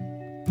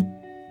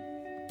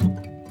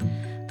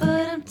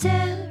 but I'm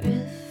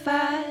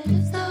terrified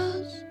of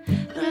those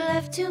who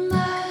left too much.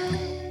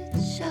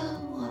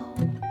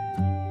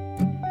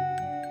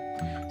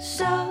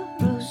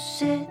 Sorrow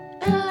set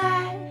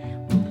alight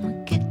when we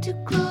get too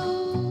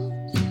close.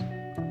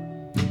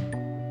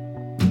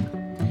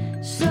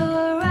 So I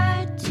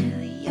ride to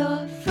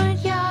your front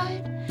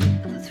yard,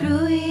 and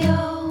through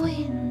your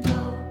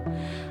window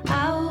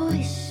I'll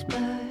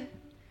whisper,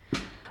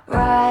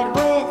 ride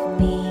with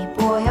me,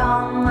 boy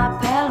on my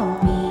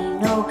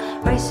Palomino,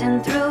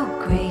 racing through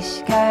gray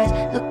skies,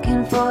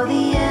 looking for the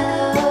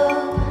yellow.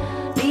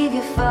 Leave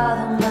your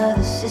father,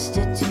 mother,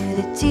 sister to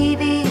the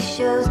TV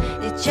shows.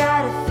 They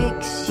try to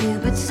fix you,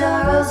 but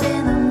sorrow's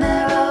in the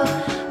marrow.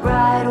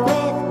 Ride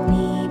with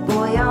me,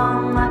 boy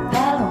on my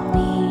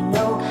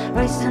Palomino,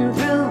 racing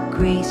through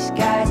gray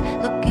skies,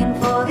 looking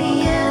for the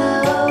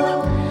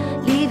yellow.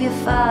 Leave your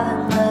father,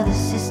 mother,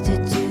 sister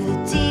to the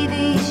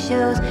TV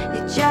shows.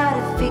 They try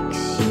to fix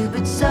you,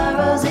 but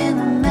sorrow's in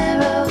the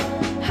marrow.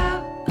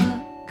 How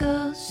are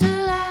girls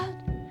allowed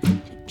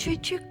to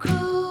treat you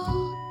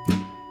cruel?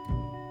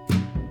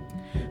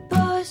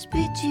 Boys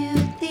beat you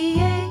at the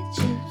age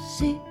of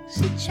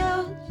 6 and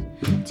chose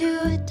to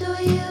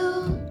adore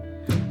you.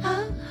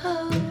 Oh,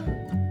 oh.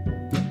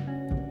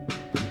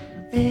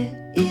 There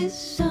is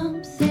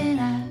something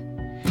I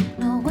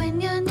know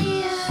when you're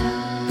near.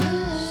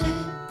 Say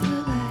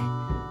goodbye.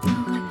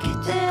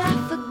 That I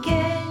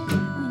forget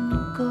when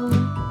you go.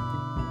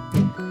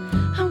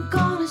 I'm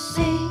gonna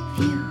save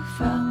you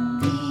from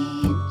the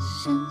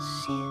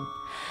insincere.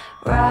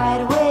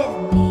 Ride with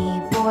me,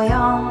 boy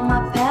on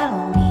my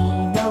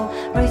Palomino,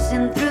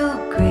 racing through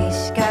gray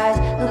skies,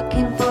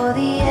 looking for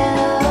the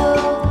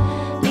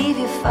yellow. Leave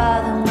your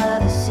father,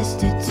 mother,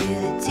 sister to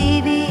the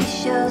TV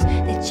shows.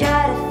 They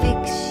try to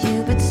fix you,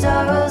 but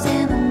sorrow's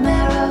in the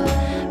marrow.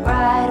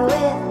 Ride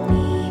with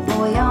me,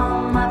 boy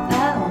on my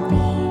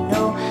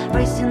Palomino,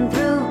 racing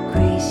through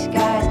gray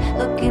skies,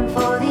 looking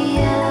for the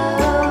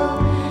yellow.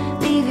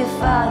 Leave your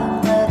father,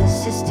 mother,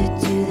 sister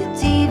to the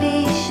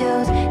TV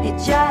shows. They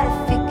try to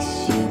fix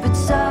you, but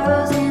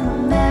sorrow's in the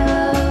marrow.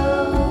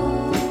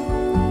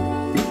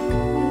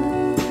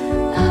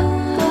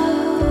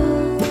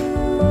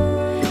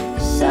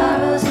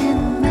 Sorrows in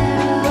the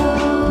marrow.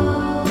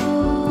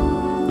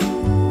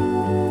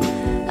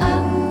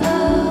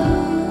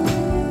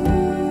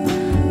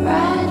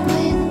 Ride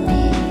with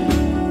me.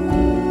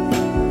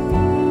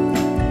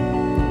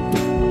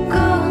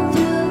 Going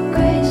through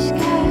gray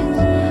skies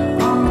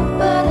on a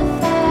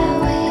butterfly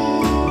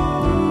wing.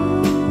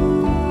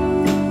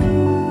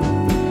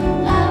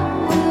 I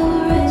will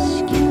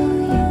rescue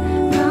you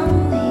from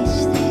these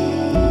things.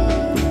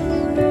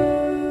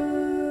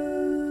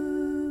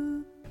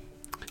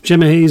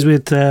 Gemma Hayes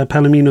with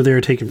Palomino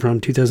there, taken from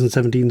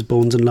 2017's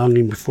Bones and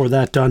Longing. Before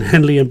that, Don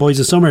Henley and Boys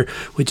of Summer,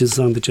 which is a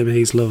song that Gemma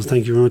Hayes loves.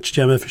 Thank you very much,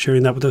 Gemma, for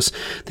sharing that with us.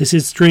 This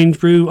is Strange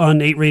Brew on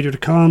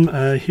 8radio.com.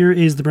 Here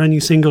is the brand new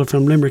single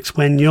from Limerick's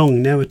When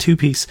Young, now a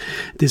two-piece.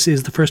 This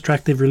is the first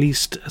track they've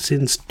released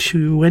since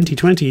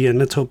 2020, and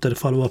let's hope that a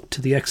follow-up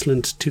to the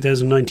excellent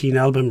 2019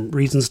 album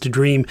Reasons to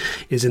Dream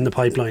is in the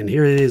pipeline.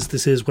 Here it is.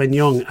 This is When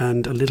Young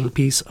and A Little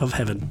Piece of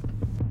Heaven.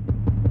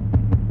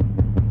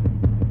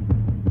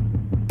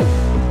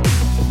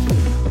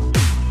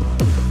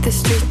 The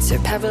streets are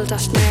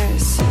pebble-dashed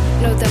mirrors,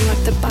 know them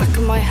like the back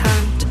of my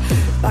hand.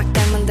 Back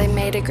then when they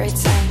made a great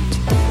sound,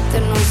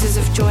 the noises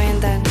of joy,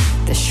 and then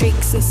the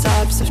shrieks and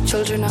sobs of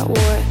children at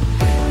war.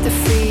 The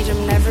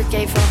freedom never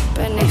gave up,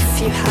 and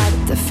if you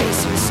had the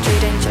face of a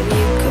street angel,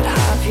 you could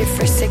have your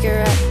first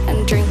cigarette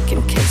and drink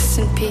and kiss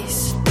in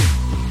peace.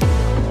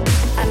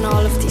 And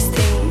all of these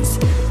things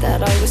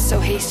that I was so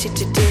hasty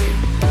to do,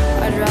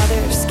 I'd rather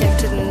have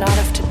skipped it and not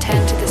have to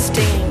tend to the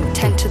sting,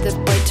 tend to the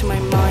bite to my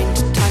mind,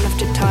 time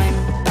after time,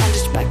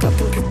 bandaged back up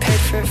and prepared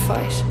for a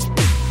fight.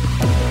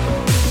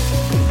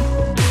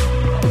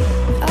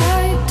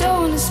 I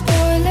don't want to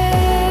spoil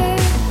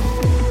it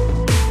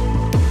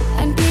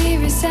and be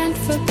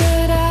resentful,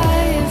 but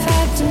I have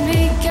had to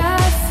make a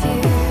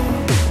few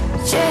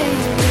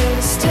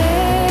changes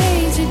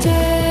day to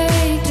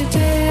day to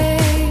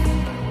day.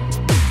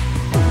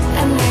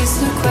 And there's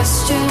no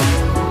question,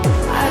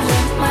 I've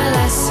learnt my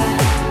lesson.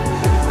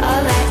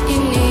 All that you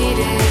need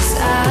is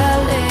a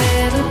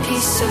little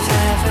piece of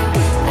heaven.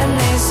 And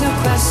there's no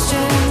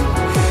question,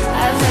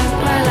 I've learnt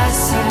my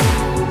lesson.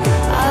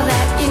 All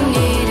that you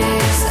need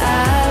is a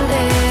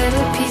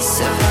little piece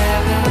of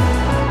heaven.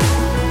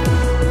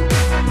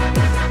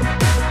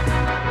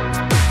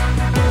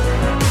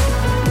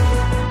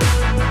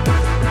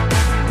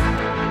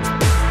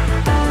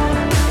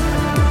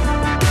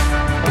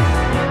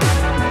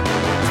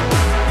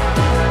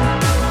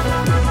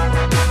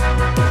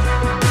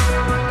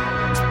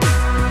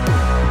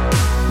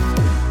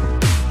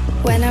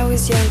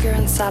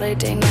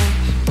 Saturday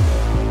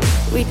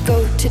night. We'd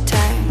go to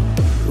town,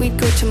 we'd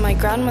go to my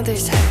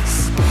grandmother's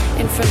house.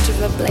 In front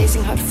of a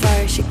blazing hot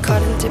fire, she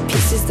cut into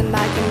pieces the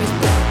magnum we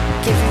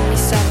brought, giving me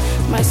some,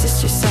 my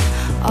sister's some.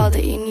 All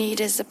that you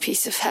need is a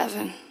piece of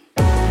heaven.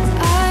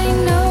 I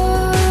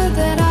know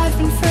that I've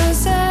been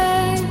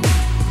frozen,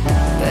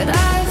 but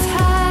I've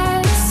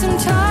had some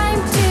time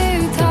to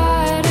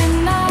thought,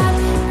 and not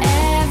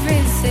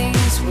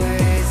everything's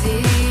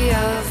worthy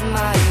of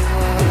my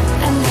world.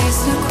 And there's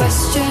no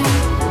question,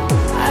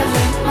 I've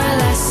learned my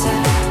lesson.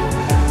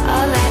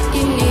 All that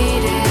you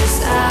need is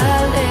a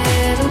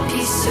little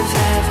piece of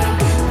heaven.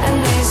 And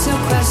there's no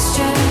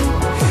question,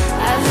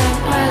 I've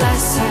learned my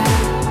lesson.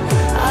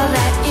 All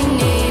that you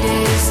need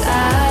is a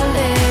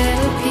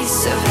little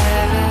piece of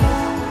heaven.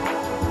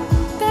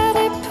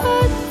 Better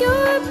put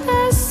your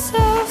best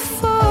self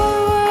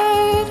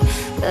forward.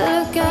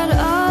 Look at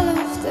all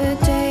of the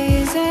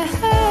days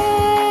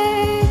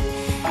ahead.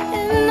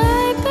 And I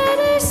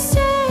better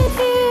stay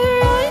here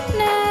right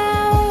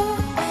now.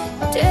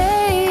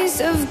 Days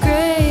of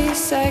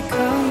grace are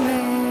coming.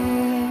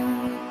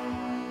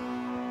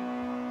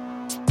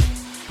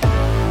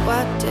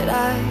 What did I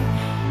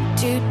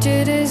do to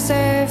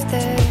deserve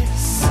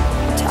this?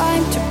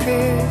 Time to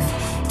prove,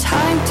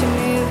 time to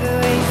move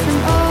away from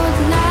old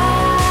narratives.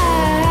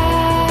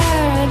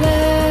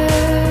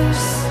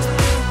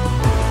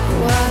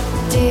 What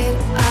did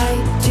I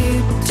do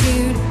to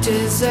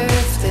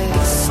deserve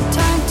this?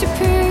 Time to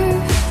prove,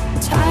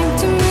 time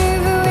to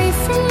move away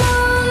from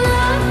old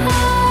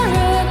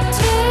narratives.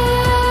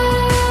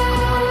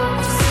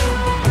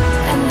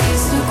 And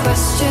there's no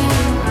question,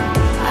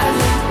 I've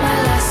learned my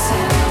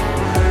lesson.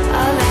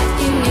 All that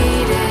you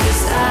need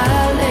is a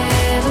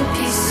little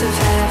piece of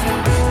heaven.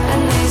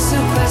 And there's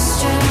no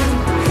question,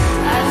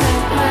 I've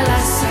learned my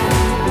lesson.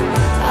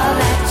 All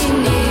that you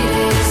need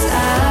is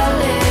a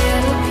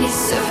little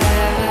piece of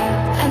heaven.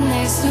 And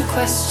there's no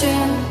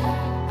question,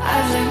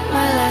 I've learned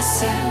my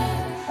lesson.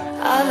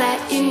 All that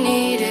you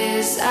need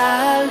is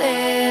a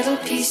little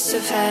piece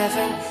of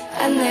heaven.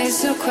 And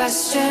there's no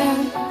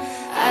question,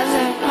 I've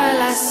learned my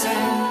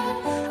lesson.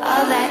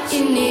 All that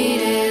you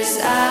need is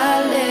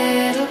a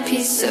little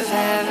piece of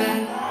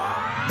heaven.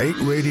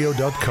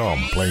 8radio.com,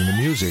 playing the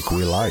music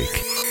we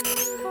like.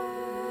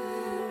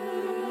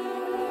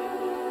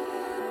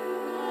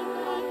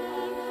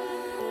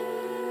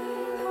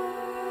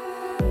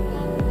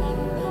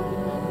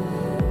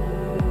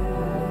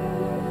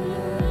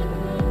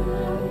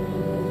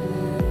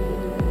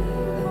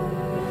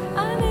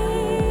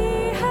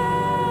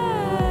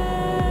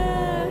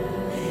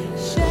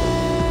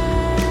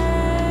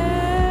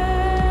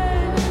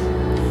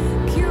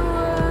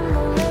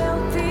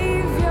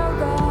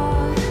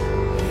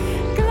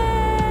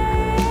 Glad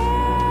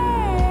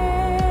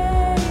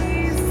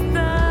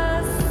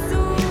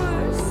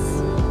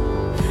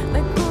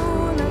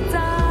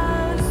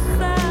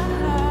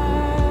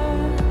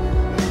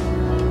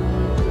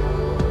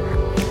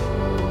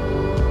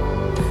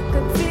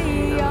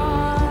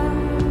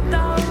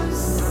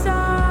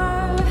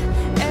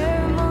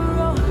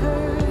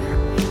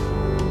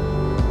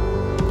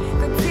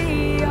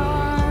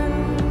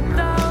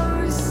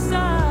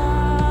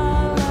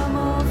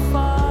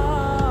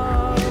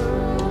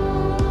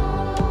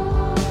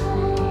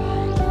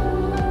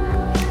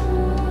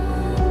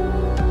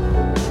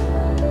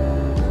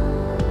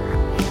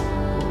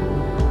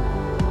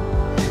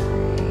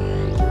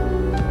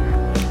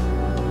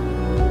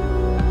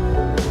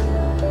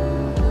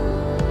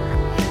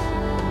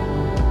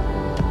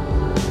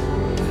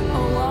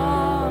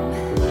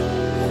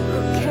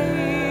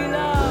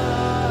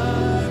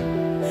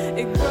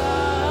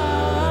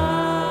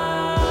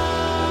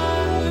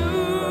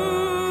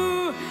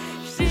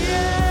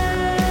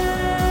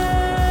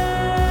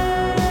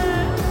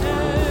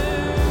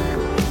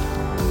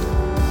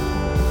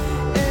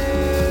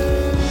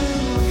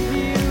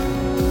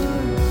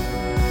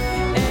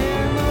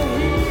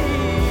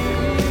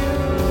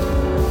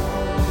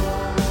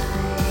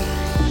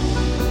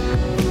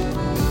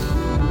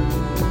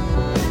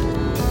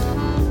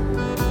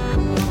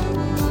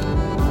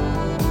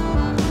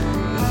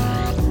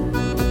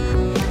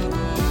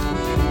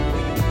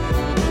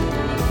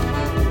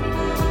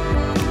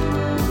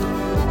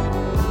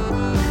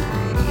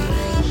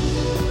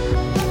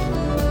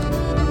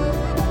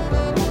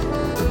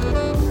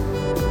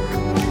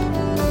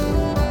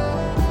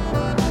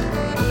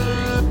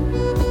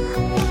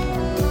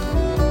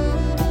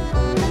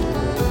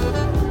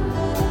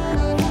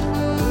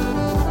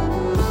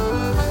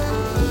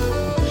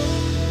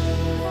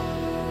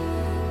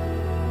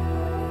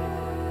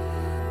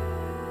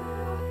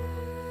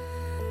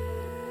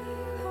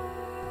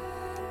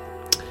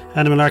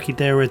Anna Malarkey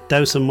there with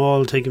Douse 'Em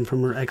All, taken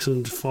from her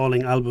excellent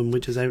Falling album,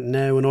 which is out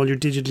now and all your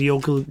digital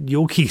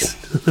yokies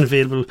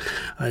available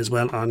as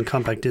well on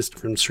compact disc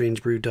from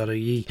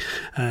strangebrew.ie.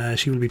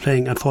 She will be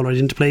playing at Fall Right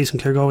Into Place in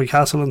Claregalway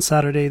Castle on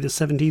Saturday the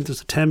 17th of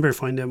September.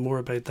 Find out more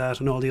about that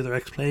and all the other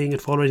acts playing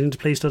at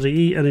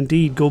fallrightintoplace.ie, and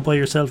indeed go buy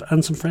yourself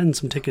and some friends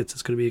some tickets.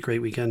 It's going to be a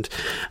great weekend.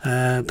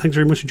 Thanks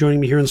very much for joining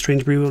me here on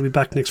Strange Brew. We'll be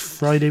back next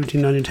Friday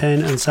between 9 and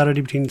 10 and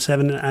Saturday between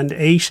 7 and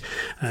 8,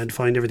 and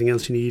find everything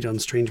else you need on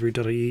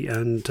strangebrew.ie,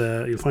 and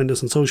you'll find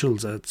us on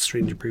socials at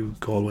Strange Brew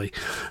Galway.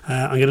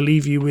 I'm going to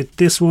leave you with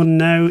this one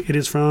now. It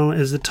is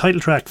the title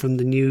track from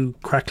the new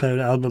Crack Cloud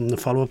album, the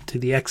follow-up to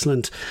the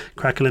excellent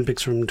Crack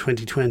Olympics from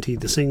 2020.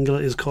 The single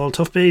is called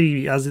Tough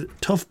Baby, as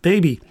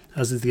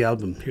is the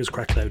album. Here's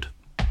Crack Cloud.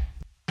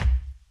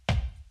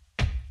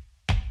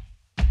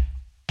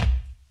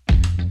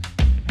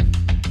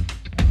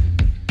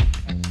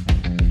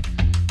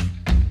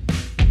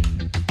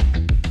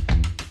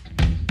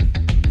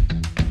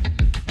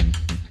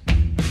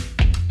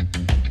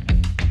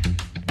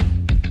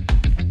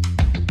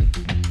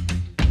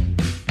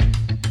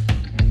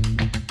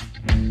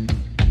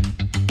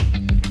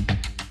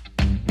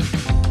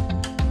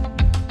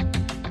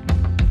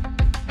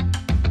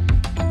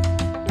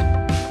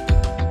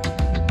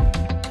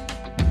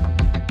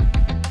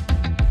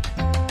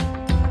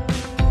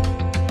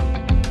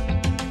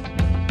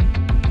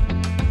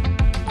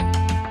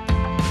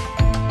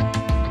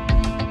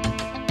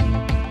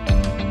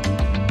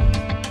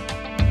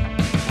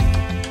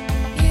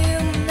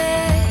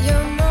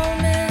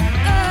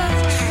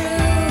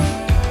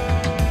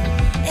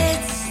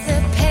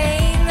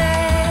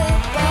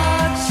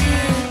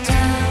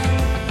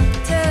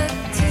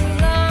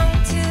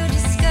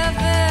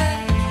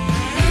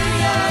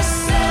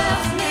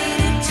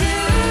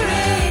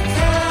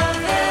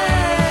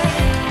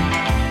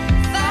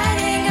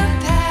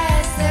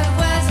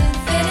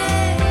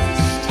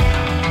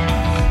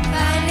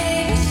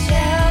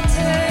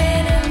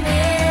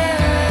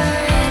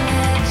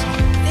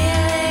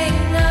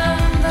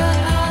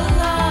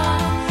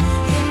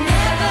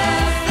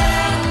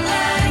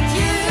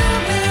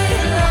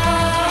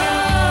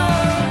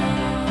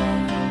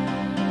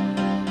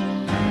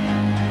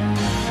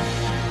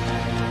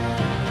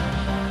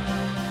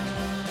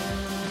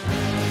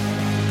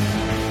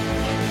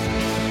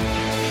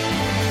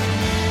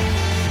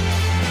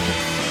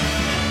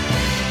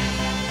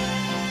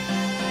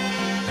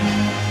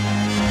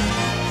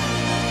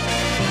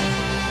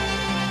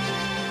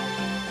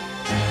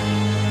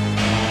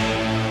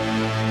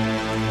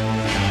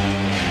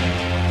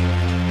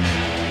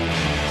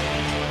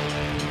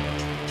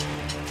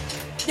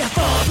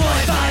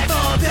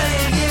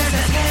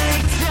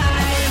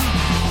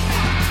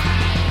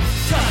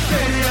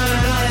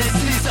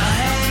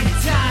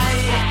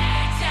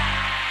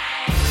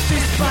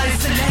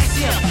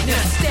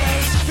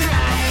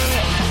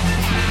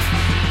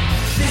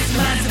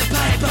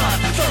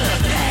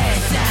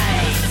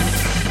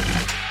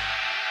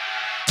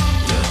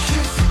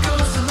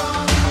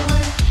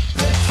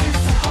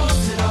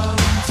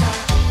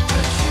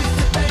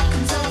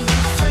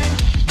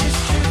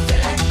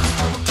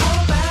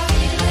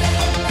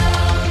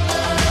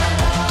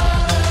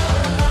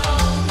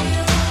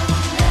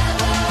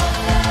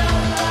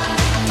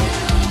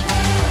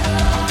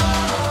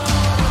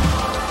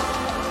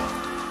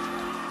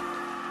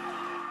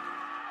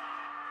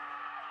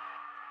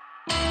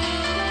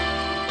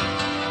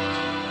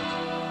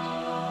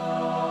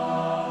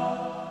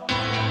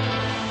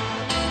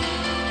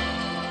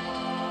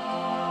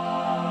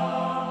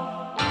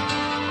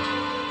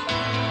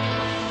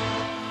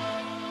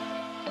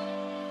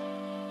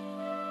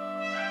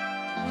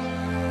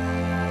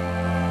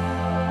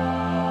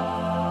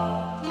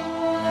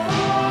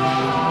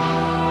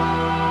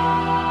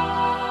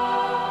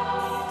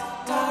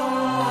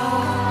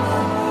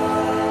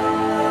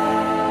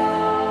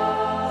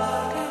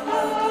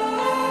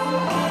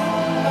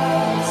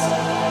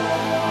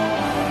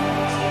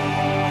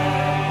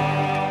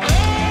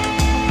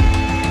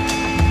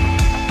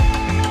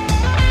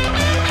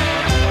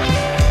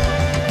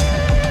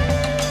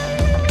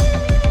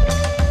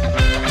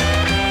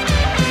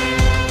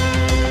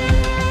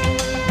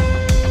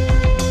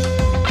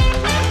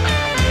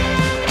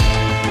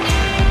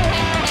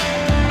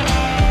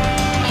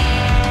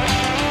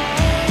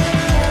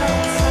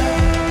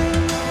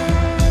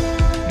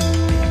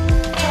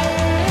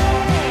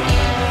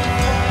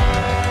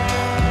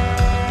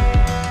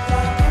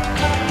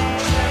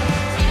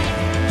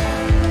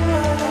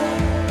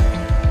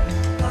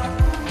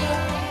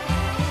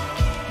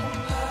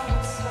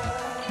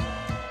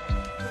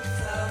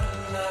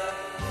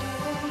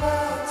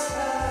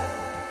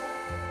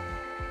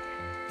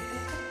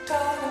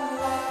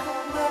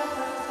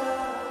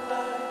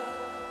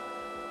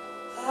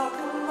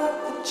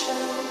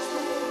 Chance.